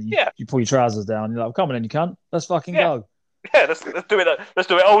 and then you pull your trousers down. You're like, come on, then you cunt. Let's fucking go. Yeah, let's do it. Let's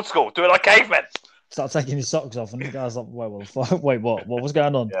do it old school. Do it like cavemen. Start taking your socks off, and the guy's like, wait, what? What's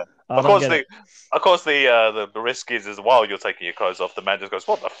going on? Yeah. Of course, the risk is while you're taking your clothes off, the man just goes,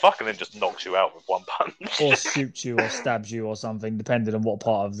 "What the fuck," and then just knocks you out with one punch, or shoots you, or stabs you, or something, depending on what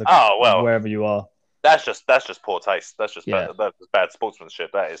part of the wherever you are. That's just poor taste. That's just bad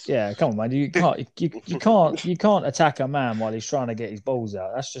sportsmanship. That is. Yeah, come on, man. You can't attack a man while he's trying to get his balls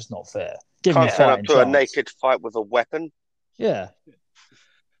out. That's just not fair. Give him a fighting chance. A naked fight with a weapon. Yeah.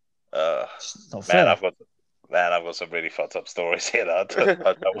 It's not fair. I've got some really fucked up stories here that I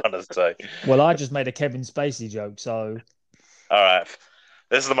don't want to say. Well, I just made a Kevin Spacey joke, so. All right,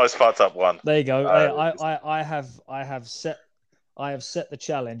 this is the most fucked up one. There you go. I have set the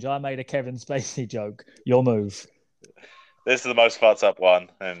challenge. I made a Kevin Spacey joke. Your move. This is the most fucked up one,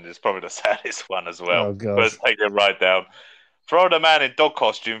 and it's probably the saddest one as well. Oh god! Let's take it right down. Florida man in dog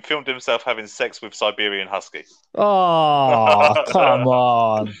costume filmed himself having sex with Siberian husky. Oh, come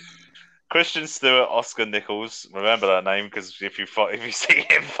on. Christian Stewart Oscar Nichols, remember that name because if you see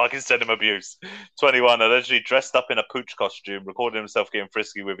him, fucking send him abuse. 21, allegedly dressed up in a pooch costume, recorded himself getting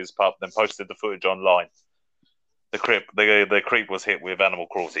frisky with his pup, then posted the footage online. The creep was hit with animal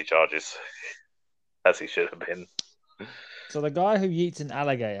cruelty charges, as he should have been. So the guy who eats an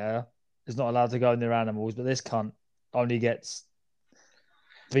alligator is not allowed to go near animals, but this cunt only gets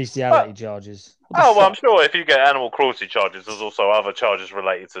bestiality charges. Well, I'm sure if you get animal cruelty charges, there's also other charges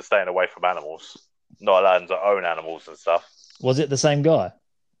related to staying away from animals, not allowed to own animals and stuff. Was it the same guy?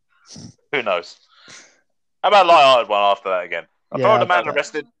 Who knows? How about a light-hearted one after that again?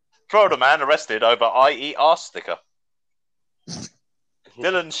 Florida man arrested over IER sticker.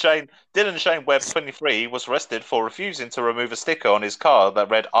 Dylan Shane Webb, 23, was arrested for refusing to remove a sticker on his car that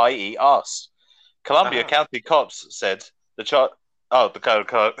read IE Arse. Columbia County cops said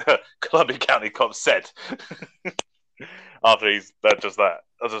Columbia County cops said after he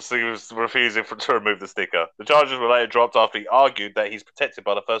was refusing to remove the sticker. The charges were later dropped after he argued that he's protected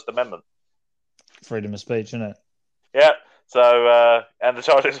by the First Amendment. Freedom of speech, isn't it? Yeah. So and the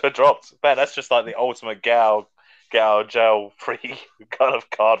charges were dropped. Man, that's just like the ultimate get out of jail free kind of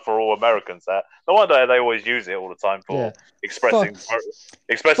card for all Americans. That no wonder they always use it all the time for expressing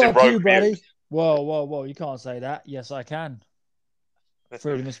rogue views. Whoa! You can't say that. Yes, I can.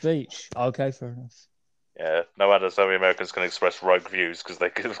 Freedom of speech. Okay, fair enough. Yeah, no wonder so many Americans can express rogue views because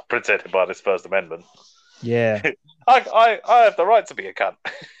they're protected by this First Amendment. Yeah, I have the right to be a cunt.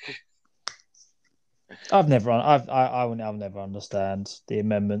 I've never understand the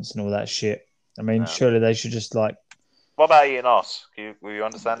amendments and all that shit. I mean, surely they should just like. What about eating arse? Will you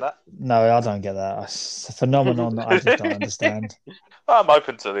understand that? No, I don't get that. It's a phenomenon that I just don't understand. I'm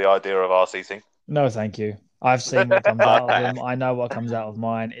open to the idea of arse eating. No, thank you. I've seen what comes out of them. I know what comes out of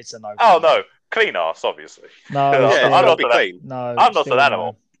mine. It's a no. Oh no, clean arse, obviously. No, I'm not clean. No, I'm not an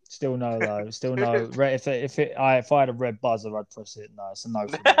animal. Still no though. Still no. If I had a red buzzer, I'd press it. No, it's a no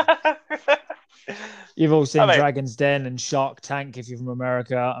for me. You've all seen Dragon's Den and Shark Tank if you're from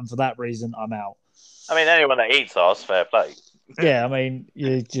America, and for that reason, I'm out. I mean, anyone that eats arse, fair play. Yeah, I mean,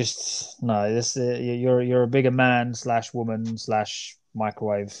 you just no. You're a bigger man / woman /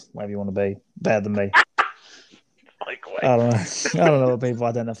 microwave, whatever you want to be. Better than me. Microwave. I don't know what people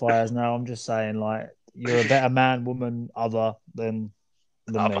identify as now. I'm just saying, like, you're a better man, woman, other than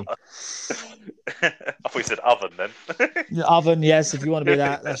me. I thought you said oven then. Oven, yes. If you want to be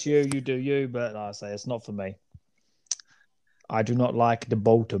that, that's you. You do you. But like I say, it's not for me. I do not like the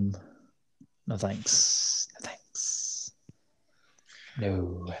bottom. No thanks. No thanks.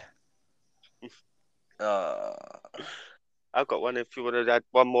 No. I've got one if you want to add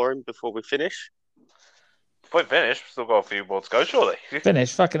one more in before we finish. Point finished. Still got a few more to go, surely.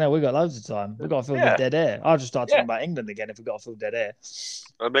 Finish. Fucking hell, we got loads of time. We got to fill the Yeah. dead air. I'll just start talking Yeah. about England again if we got to fill dead air.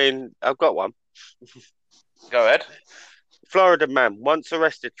 I mean, I've got one. Go ahead. Florida man once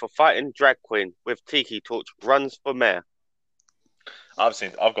arrested for fighting drag queen with tiki torch runs for mayor.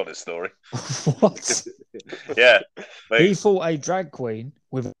 I've got this story. What? Yeah. He fought a drag queen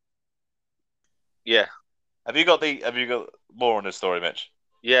with. Yeah. Have you got more on this story, Mitch?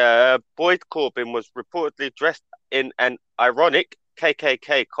 Yeah, Boyd Corbyn was reportedly dressed in an ironic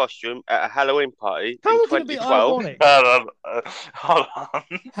KKK costume at a Halloween party How in can it be 2012. ironic? Hold on.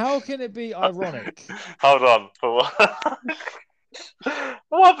 How can it be ironic? Hold on.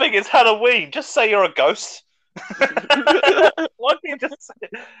 One thing is Halloween. Just say you're a ghost. Why can you just say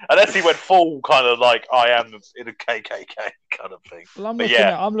it? Unless he went full kind of like I am in a KKK kind of thing. Well, But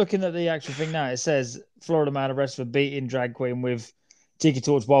yeah. I'm looking at the actual thing now. It says Florida man arrested for beating drag queen with tiki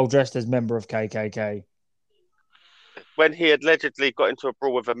torch while dressed as member of KKK. When he allegedly got into a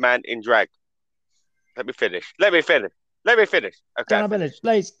brawl with a man in drag. Let me finish. Okay.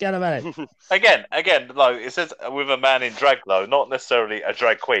 Please, get a minute. Again, like it says with a man in drag though, not necessarily a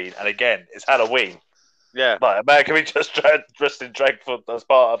drag queen. And again, it's Halloween. Yeah. Like a man can be just dressed in drag as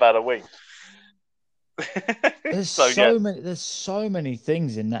part of Halloween. There's so many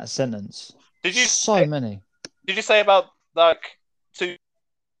things in that sentence. Did you many? Did you say about like two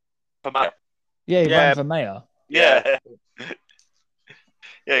for mayor? Yeah, he ran for mayor. Yeah.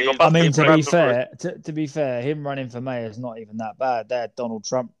 Yeah, I mean, to be fair, him running for mayor is not even that bad. They had Donald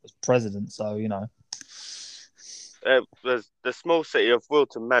Trump as president, so you know. There's the small city of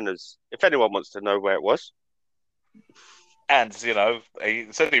Wilton Manors. If anyone wants to know where it was. And you know, he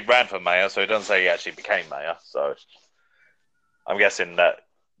said he ran for mayor, so he doesn't say he actually became mayor. So I'm guessing that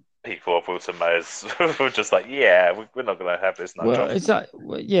people of Wilton Manors were just like, yeah, we're not going to have this. It's like,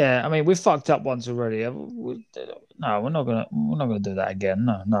 yeah. I mean, we fucked up once already. No, we're not gonna do that again.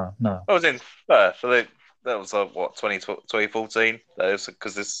 No. I was in Perth. So that was what 2014. That is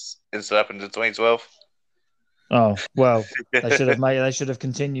because this incident happened in 2012. Oh well, they should have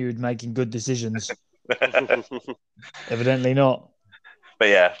continued making good decisions. Evidently not. But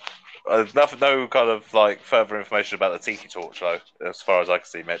yeah, no kind of like further information about the tiki torch though, as far as I can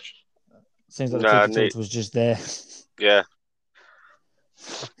see, Mitch. Seems like the tiki torch was just there. Yeah.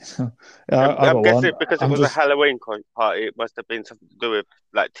 I'm guessing because it was a Halloween party, it must have been something to do with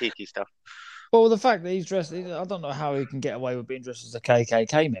like tiki stuff. Well, the fact that he's dressed, I don't know how he can get away with being dressed as a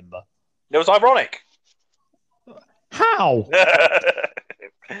KKK member. It was ironic. How?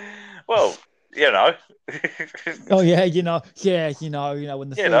 Well, you know. Oh yeah, you know when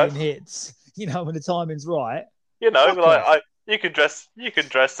the feeling hits, when the timing's right. You can dress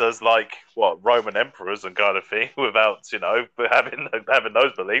as like what Roman emperors and kind of thing without having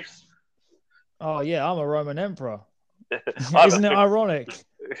those beliefs. Oh yeah, I'm a Roman emperor. Isn't it ironic?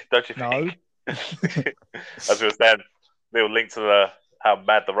 Don't you think? No. As we were saying, little link to how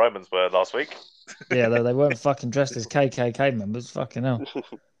mad the Romans were last week. Yeah, they weren't fucking dressed as KKK members. Fucking hell.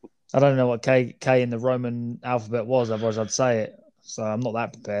 I don't know what K in the Roman alphabet was, otherwise I'd say it. So I'm not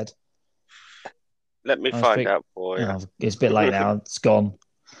that prepared. Let me find out for you. It's a bit late now. It's gone.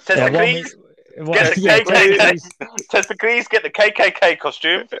 Testicles, get the KKK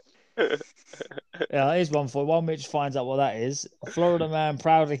costume. Yeah, here's one for one. Mitch finds out what that is. A Florida man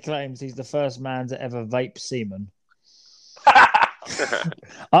proudly claims he's the first man to ever vape semen.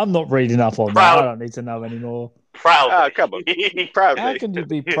 I'm not reading up on that. I don't need to know anymore. Proud. Oh, come on. Proudly. How can you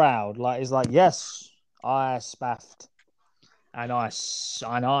be proud? Like it's like, yes, I spaffed, and I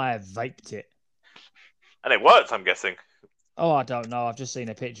vaped it, and it worked. I'm guessing. Oh, I don't know. I've just seen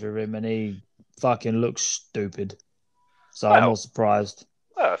a picture of him, and he fucking looks stupid. So I'm not surprised.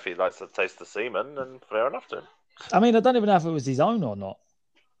 Well, if he likes to taste the semen, then fair enough to him. I mean, I don't even know if it was his own or not.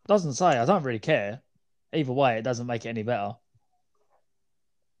 Doesn't say. I don't really care. Either way, it doesn't make it any better.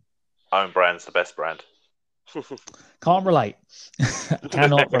 Own brand's the best brand. Can't relate.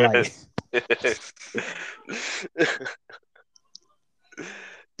 Cannot relate.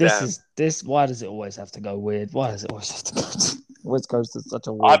 Why does it always have to go weird? Why does it always have to go? Always goes to such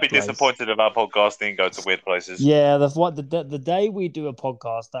a weird I'd be place. disappointed if our podcast didn't go to weird places. Yeah, the day we do a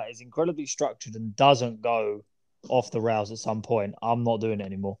podcast that is incredibly structured and doesn't go off the rails at some point, I'm not doing it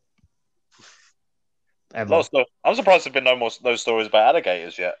anymore. Ever. I'm surprised there's been no more those stories about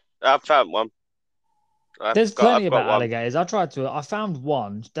alligators yet. I've found one. There's plenty about alligators. I found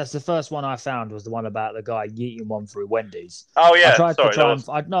one. That's the first one I found was the one about the guy yeeting one through Wendy's. Oh yeah. I tried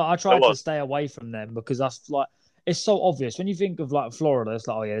to stay away from them because I like it's so obvious when you think of like Florida. It's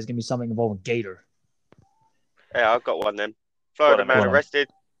like, oh yeah, there's gonna be something involving gator. Yeah, I've got one then. Go on, Go on.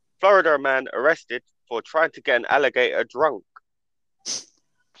 Florida man arrested for trying to get an alligator drunk.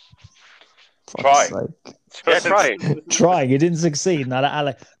 Try. Yeah, trying. Trying. It didn't succeed. Now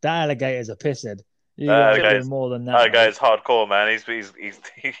that alligator's a pisshead. You got to do more than that. That guy's hardcore, man.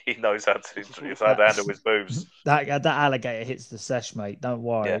 He knows how to handle his moves. That alligator hits the sesh, mate. Don't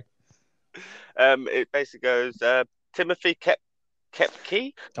worry. Yeah. It basically goes Timothy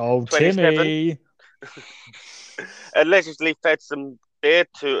Kepke. Oh, Timmy. Allegedly fed some beer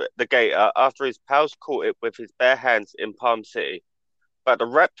to the gator after his pals caught it with his bare hands in Palm City. But the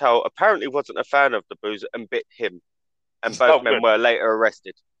reptile apparently wasn't a fan of the booze and bit him. And both men were later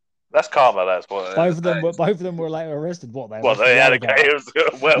arrested. That's karma. That's what. Both of them were later arrested. What they? Well, the alligators.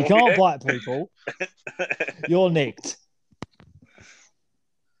 Well, you can't bite people. You're nicked.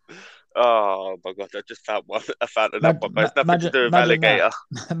 Oh my god! I just found one. I found another one, but it's nothing to do with alligator.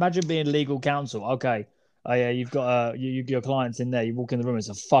 Imagine being legal counsel. Okay, oh yeah, you've got your clients in there. You walk in the room, it's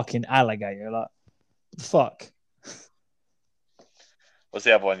a fucking alligator. Like, fuck. What's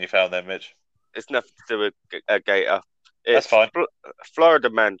the other one you found there, Mitch? It's nothing to do with a gator. That's fine. Florida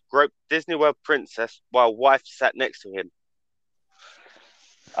man groped Disney World princess while wife sat next to him.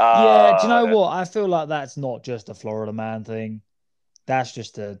 Yeah, do you know what? I feel like that's not just a Florida man thing. That's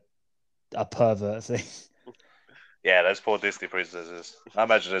just a pervert thing. Yeah, those poor Disney princesses. I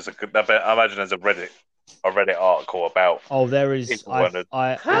imagine there's a Reddit article about. Oh, there is.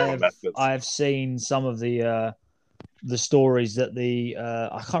 I've seen some of the stories that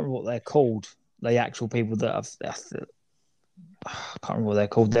I can't remember what they're called. The actual people that I can't remember what they're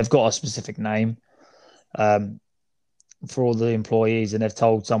called. They've got a specific name for all the employees, and they've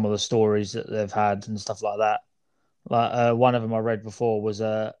told some of the stories that they've had and stuff like that. Like one of them I read before was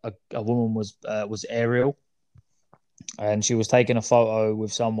a woman was Ariel, and she was taking a photo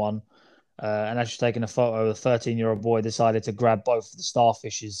with someone, and as she was taking a photo, a 13-year-old boy decided to grab both of the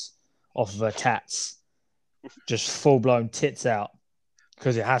starfishes off of her cats, just full-blown tits out,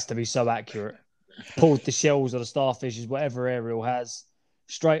 because it has to be so accurate. Pulled the shells of the starfishes, whatever Ariel has,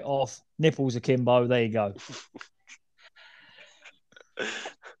 straight off, nipples akimbo. There you go.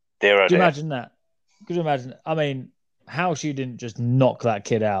 Dear, Could you imagine that? Could you imagine? I mean, how she didn't just knock that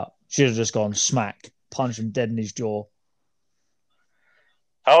kid out? She'd have just gone smack, punch him dead in his jaw.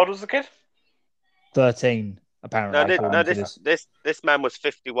 How old was the kid? 13, apparently. This man was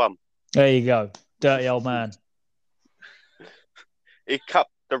 51. There you go, dirty old man. He cut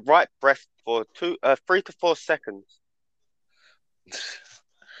the right breast for 3 to 4 seconds.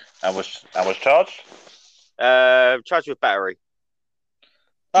 And was charged? Charged with battery.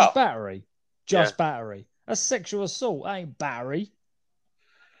 Just battery. Just battery. That's sexual assault. That ain't battery.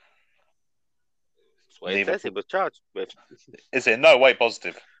 That's what it says he was charged with. Is it no way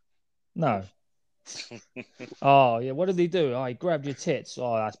positive? No. Oh, yeah. What did he do? Oh, he grabbed your tits.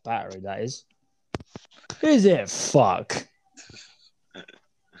 Oh, that's battery, that is. Is it? Fuck.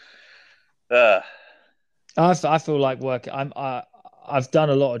 I feel like working. I've done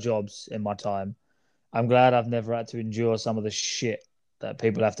a lot of jobs in my time. I'm glad I've never had to endure some of the shit that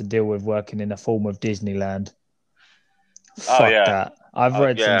people have to deal with working in a form of Disneyland. Fuck that. I've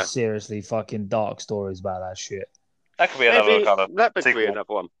read some seriously fucking dark stories about that shit. That could be another kind of that could be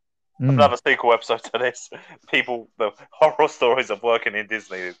another one. Another sequel episode to this. The horror stories of working in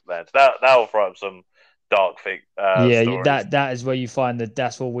Disneyland. That'll throw up some dark thing. Stories. That is where you find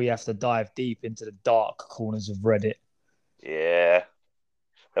that's where we have to dive deep into the dark corners of Reddit. Yeah,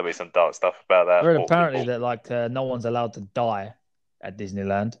 there'll be some dark stuff about that. I read apparently that no one's allowed to die at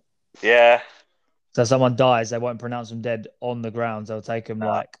Disneyland. Yeah. So someone dies, they won't pronounce them dead on the grounds. They'll take them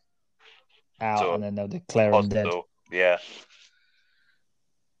out, and then they'll declare them dead. Yeah.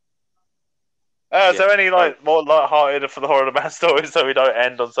 Is there any more light-hearted for the Horror Man stories so we don't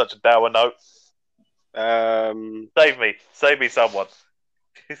end on such a dour note? Save me someone.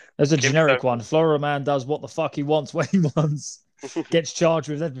 There's a generic one. Florida man does what the fuck he wants when he wants. Gets charged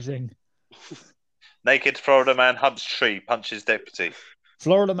with everything. Naked Florida man humps tree, punches deputy.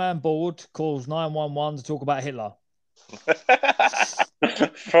 Florida man bored, calls 911 to talk about Hitler.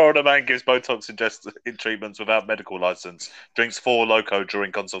 Florida man gives Botox in treatments without medical license. Drinks 4 Loco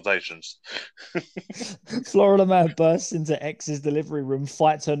during consultations. Florida man bursts into ex's delivery room,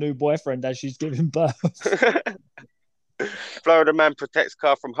 fights her new boyfriend as she's giving birth. Florida man protects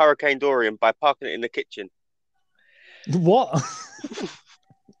car from Hurricane Dorian by parking it in the kitchen. What?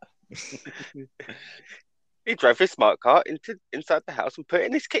 He drove his smart car inside the house and put it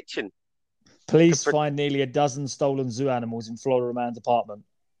in his kitchen. Police find nearly a dozen stolen zoo animals in Florida man's apartment.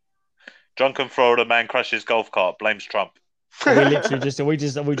 Drunken Florida man crashes golf cart, blames Trump. We literally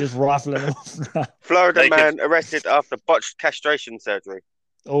just rifling them off. Florida Naked. man arrested after botched castration surgery.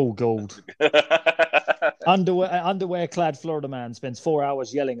 Oh, gold. Underwear-clad Florida man spends 4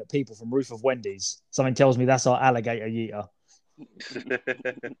 hours yelling at people from roof of Wendy's. Something tells me that's our alligator yeeter.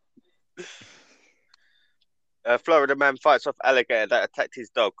 Florida man fights off alligator that attacked his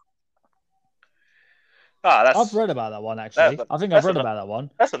dog. I've read about that one, actually. I think I've read about that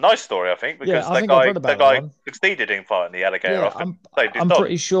one. That's a nice story, I think, because Yeah, I think I've read about that one. succeeded in fighting the alligator Yeah, off and saved his I'm dog.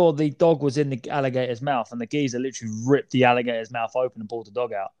 pretty sure the dog was in the alligator's mouth, and the geezer literally ripped the alligator's mouth open and pulled the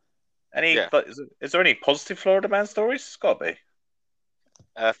dog out. Is there any positive Florida man stories? It's got to be.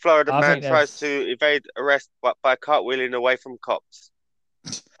 Florida I man think tries to evade arrest by cartwheeling away from cops.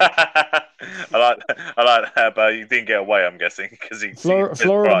 I like that, but you didn't get away, I'm guessing, because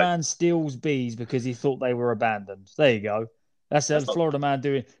Florida man steals bees because he thought they were abandoned. There you go. That's Florida man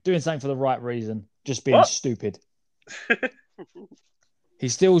doing something for the right reason, just being stupid. He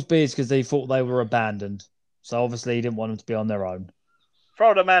steals bees because he thought they were abandoned. So obviously he didn't want them to be on their own.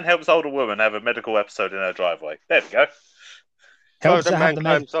 Florida man helps older woman have a medical episode in her driveway. There we go. Helps to have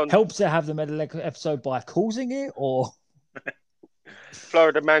the medical episode by causing it, or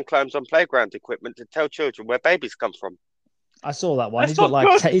Florida man climbs on playground equipment to tell children where babies come from. I saw that one. That's He's got not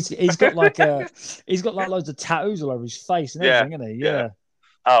like good. he's got like loads of tattoos all over his face and everything, isn't he? Yeah.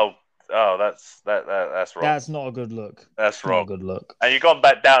 Oh, that's wrong. That's not a good look. That's Not wrong. a good look. And you've gone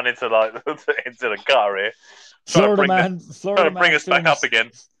back down into into the gutter here. Florida man Bring us back up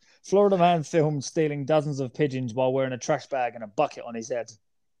again. Florida man filmed stealing dozens of pigeons while wearing a trash bag and a bucket on his head.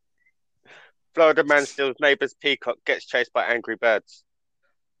 Florida man steals neighbor's peacock, gets chased by angry birds.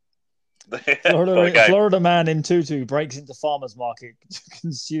 Florida man in tutu breaks into farmer's market to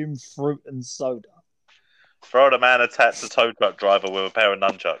consume fruit and soda. Florida man attacks a tow truck driver with a pair of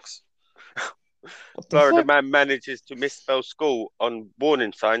nunchucks. Florida man manages to misspell school on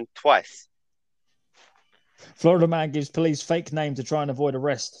warning sign twice. Florida man gives police fake name to try and avoid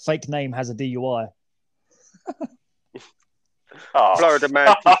arrest. Fake name has a DUI. Florida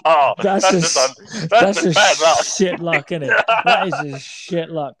man. That's just bad luck. shit luck, isn't it? That is just shit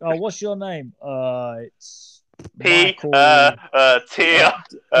luck. Oh, what's your name? It's Michael,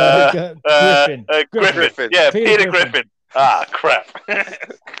 Griffin. Yeah, Peter Peter Griffin. Ah, crap.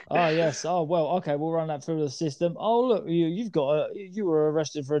 Oh yes. Oh well. Okay, we'll run that through the system. Oh look, you were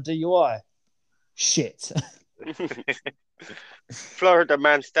arrested for a DUI. Shit. Florida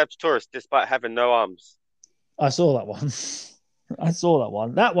man stabs tourist despite having no arms. I saw that one.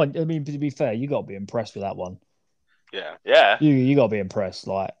 That one. I mean, to be fair, you got to be impressed with that one. Yeah. You got to be impressed.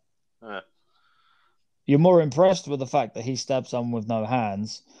 Like, you're more impressed with the fact that he stabbed someone with no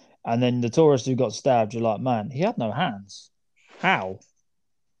hands, and then the tourist who got stabbed, you're like, man, he had no hands. How?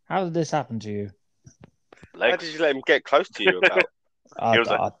 How did this happen to you? How did you let him get close to you about?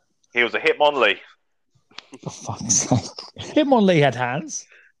 He was a Hitmonlee. For fuck's sake. Hitmonlee had hands.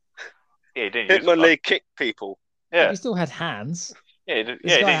 Yeah, he didn't. Hitmonlee kicked people. Yeah. He still had hands. Yeah, he did.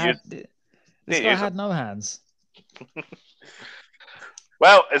 This guy had no hands.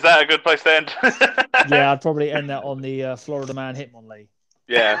 Well, is that a good place to end? Yeah, I'd probably end that on the Florida man Hitmonlee.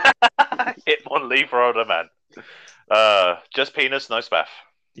 Yeah. Hitmonlee Florida man. Just penis, no spaff.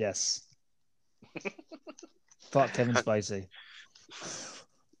 Yes. Fuck Kevin Spacey.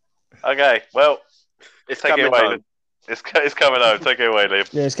 Okay, well, It's take it coming away. home. It's coming home. Take it away, Liam.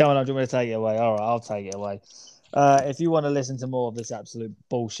 Yeah, it's coming on. Do you want me to take it away? All right, I'll take it away. If you want to listen to more of this absolute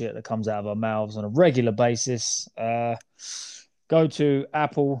bullshit that comes out of our mouths on a regular basis, go to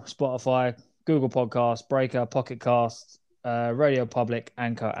Apple, Spotify, Google Podcasts, Breaker, Pocket Cast, Radio Public,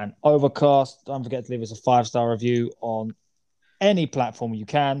 Anchor, and Overcast. Don't forget to leave us a 5-star review on any platform you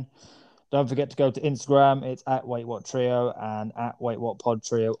can. Don't forget to go to Instagram. It's at Wait What Trio and at Wait What Pod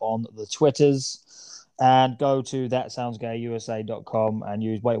Trio on the Twitters. And go to thatsoundsgayusa.com and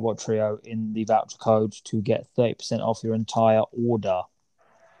use Wait What Trio in the voucher code to get 30% off your entire order.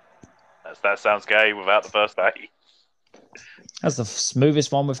 That sounds gay without the first A. That's the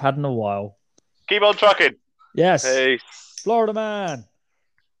smoothest one we've had in a while. Keep on trucking. Yes. Peace. Florida man.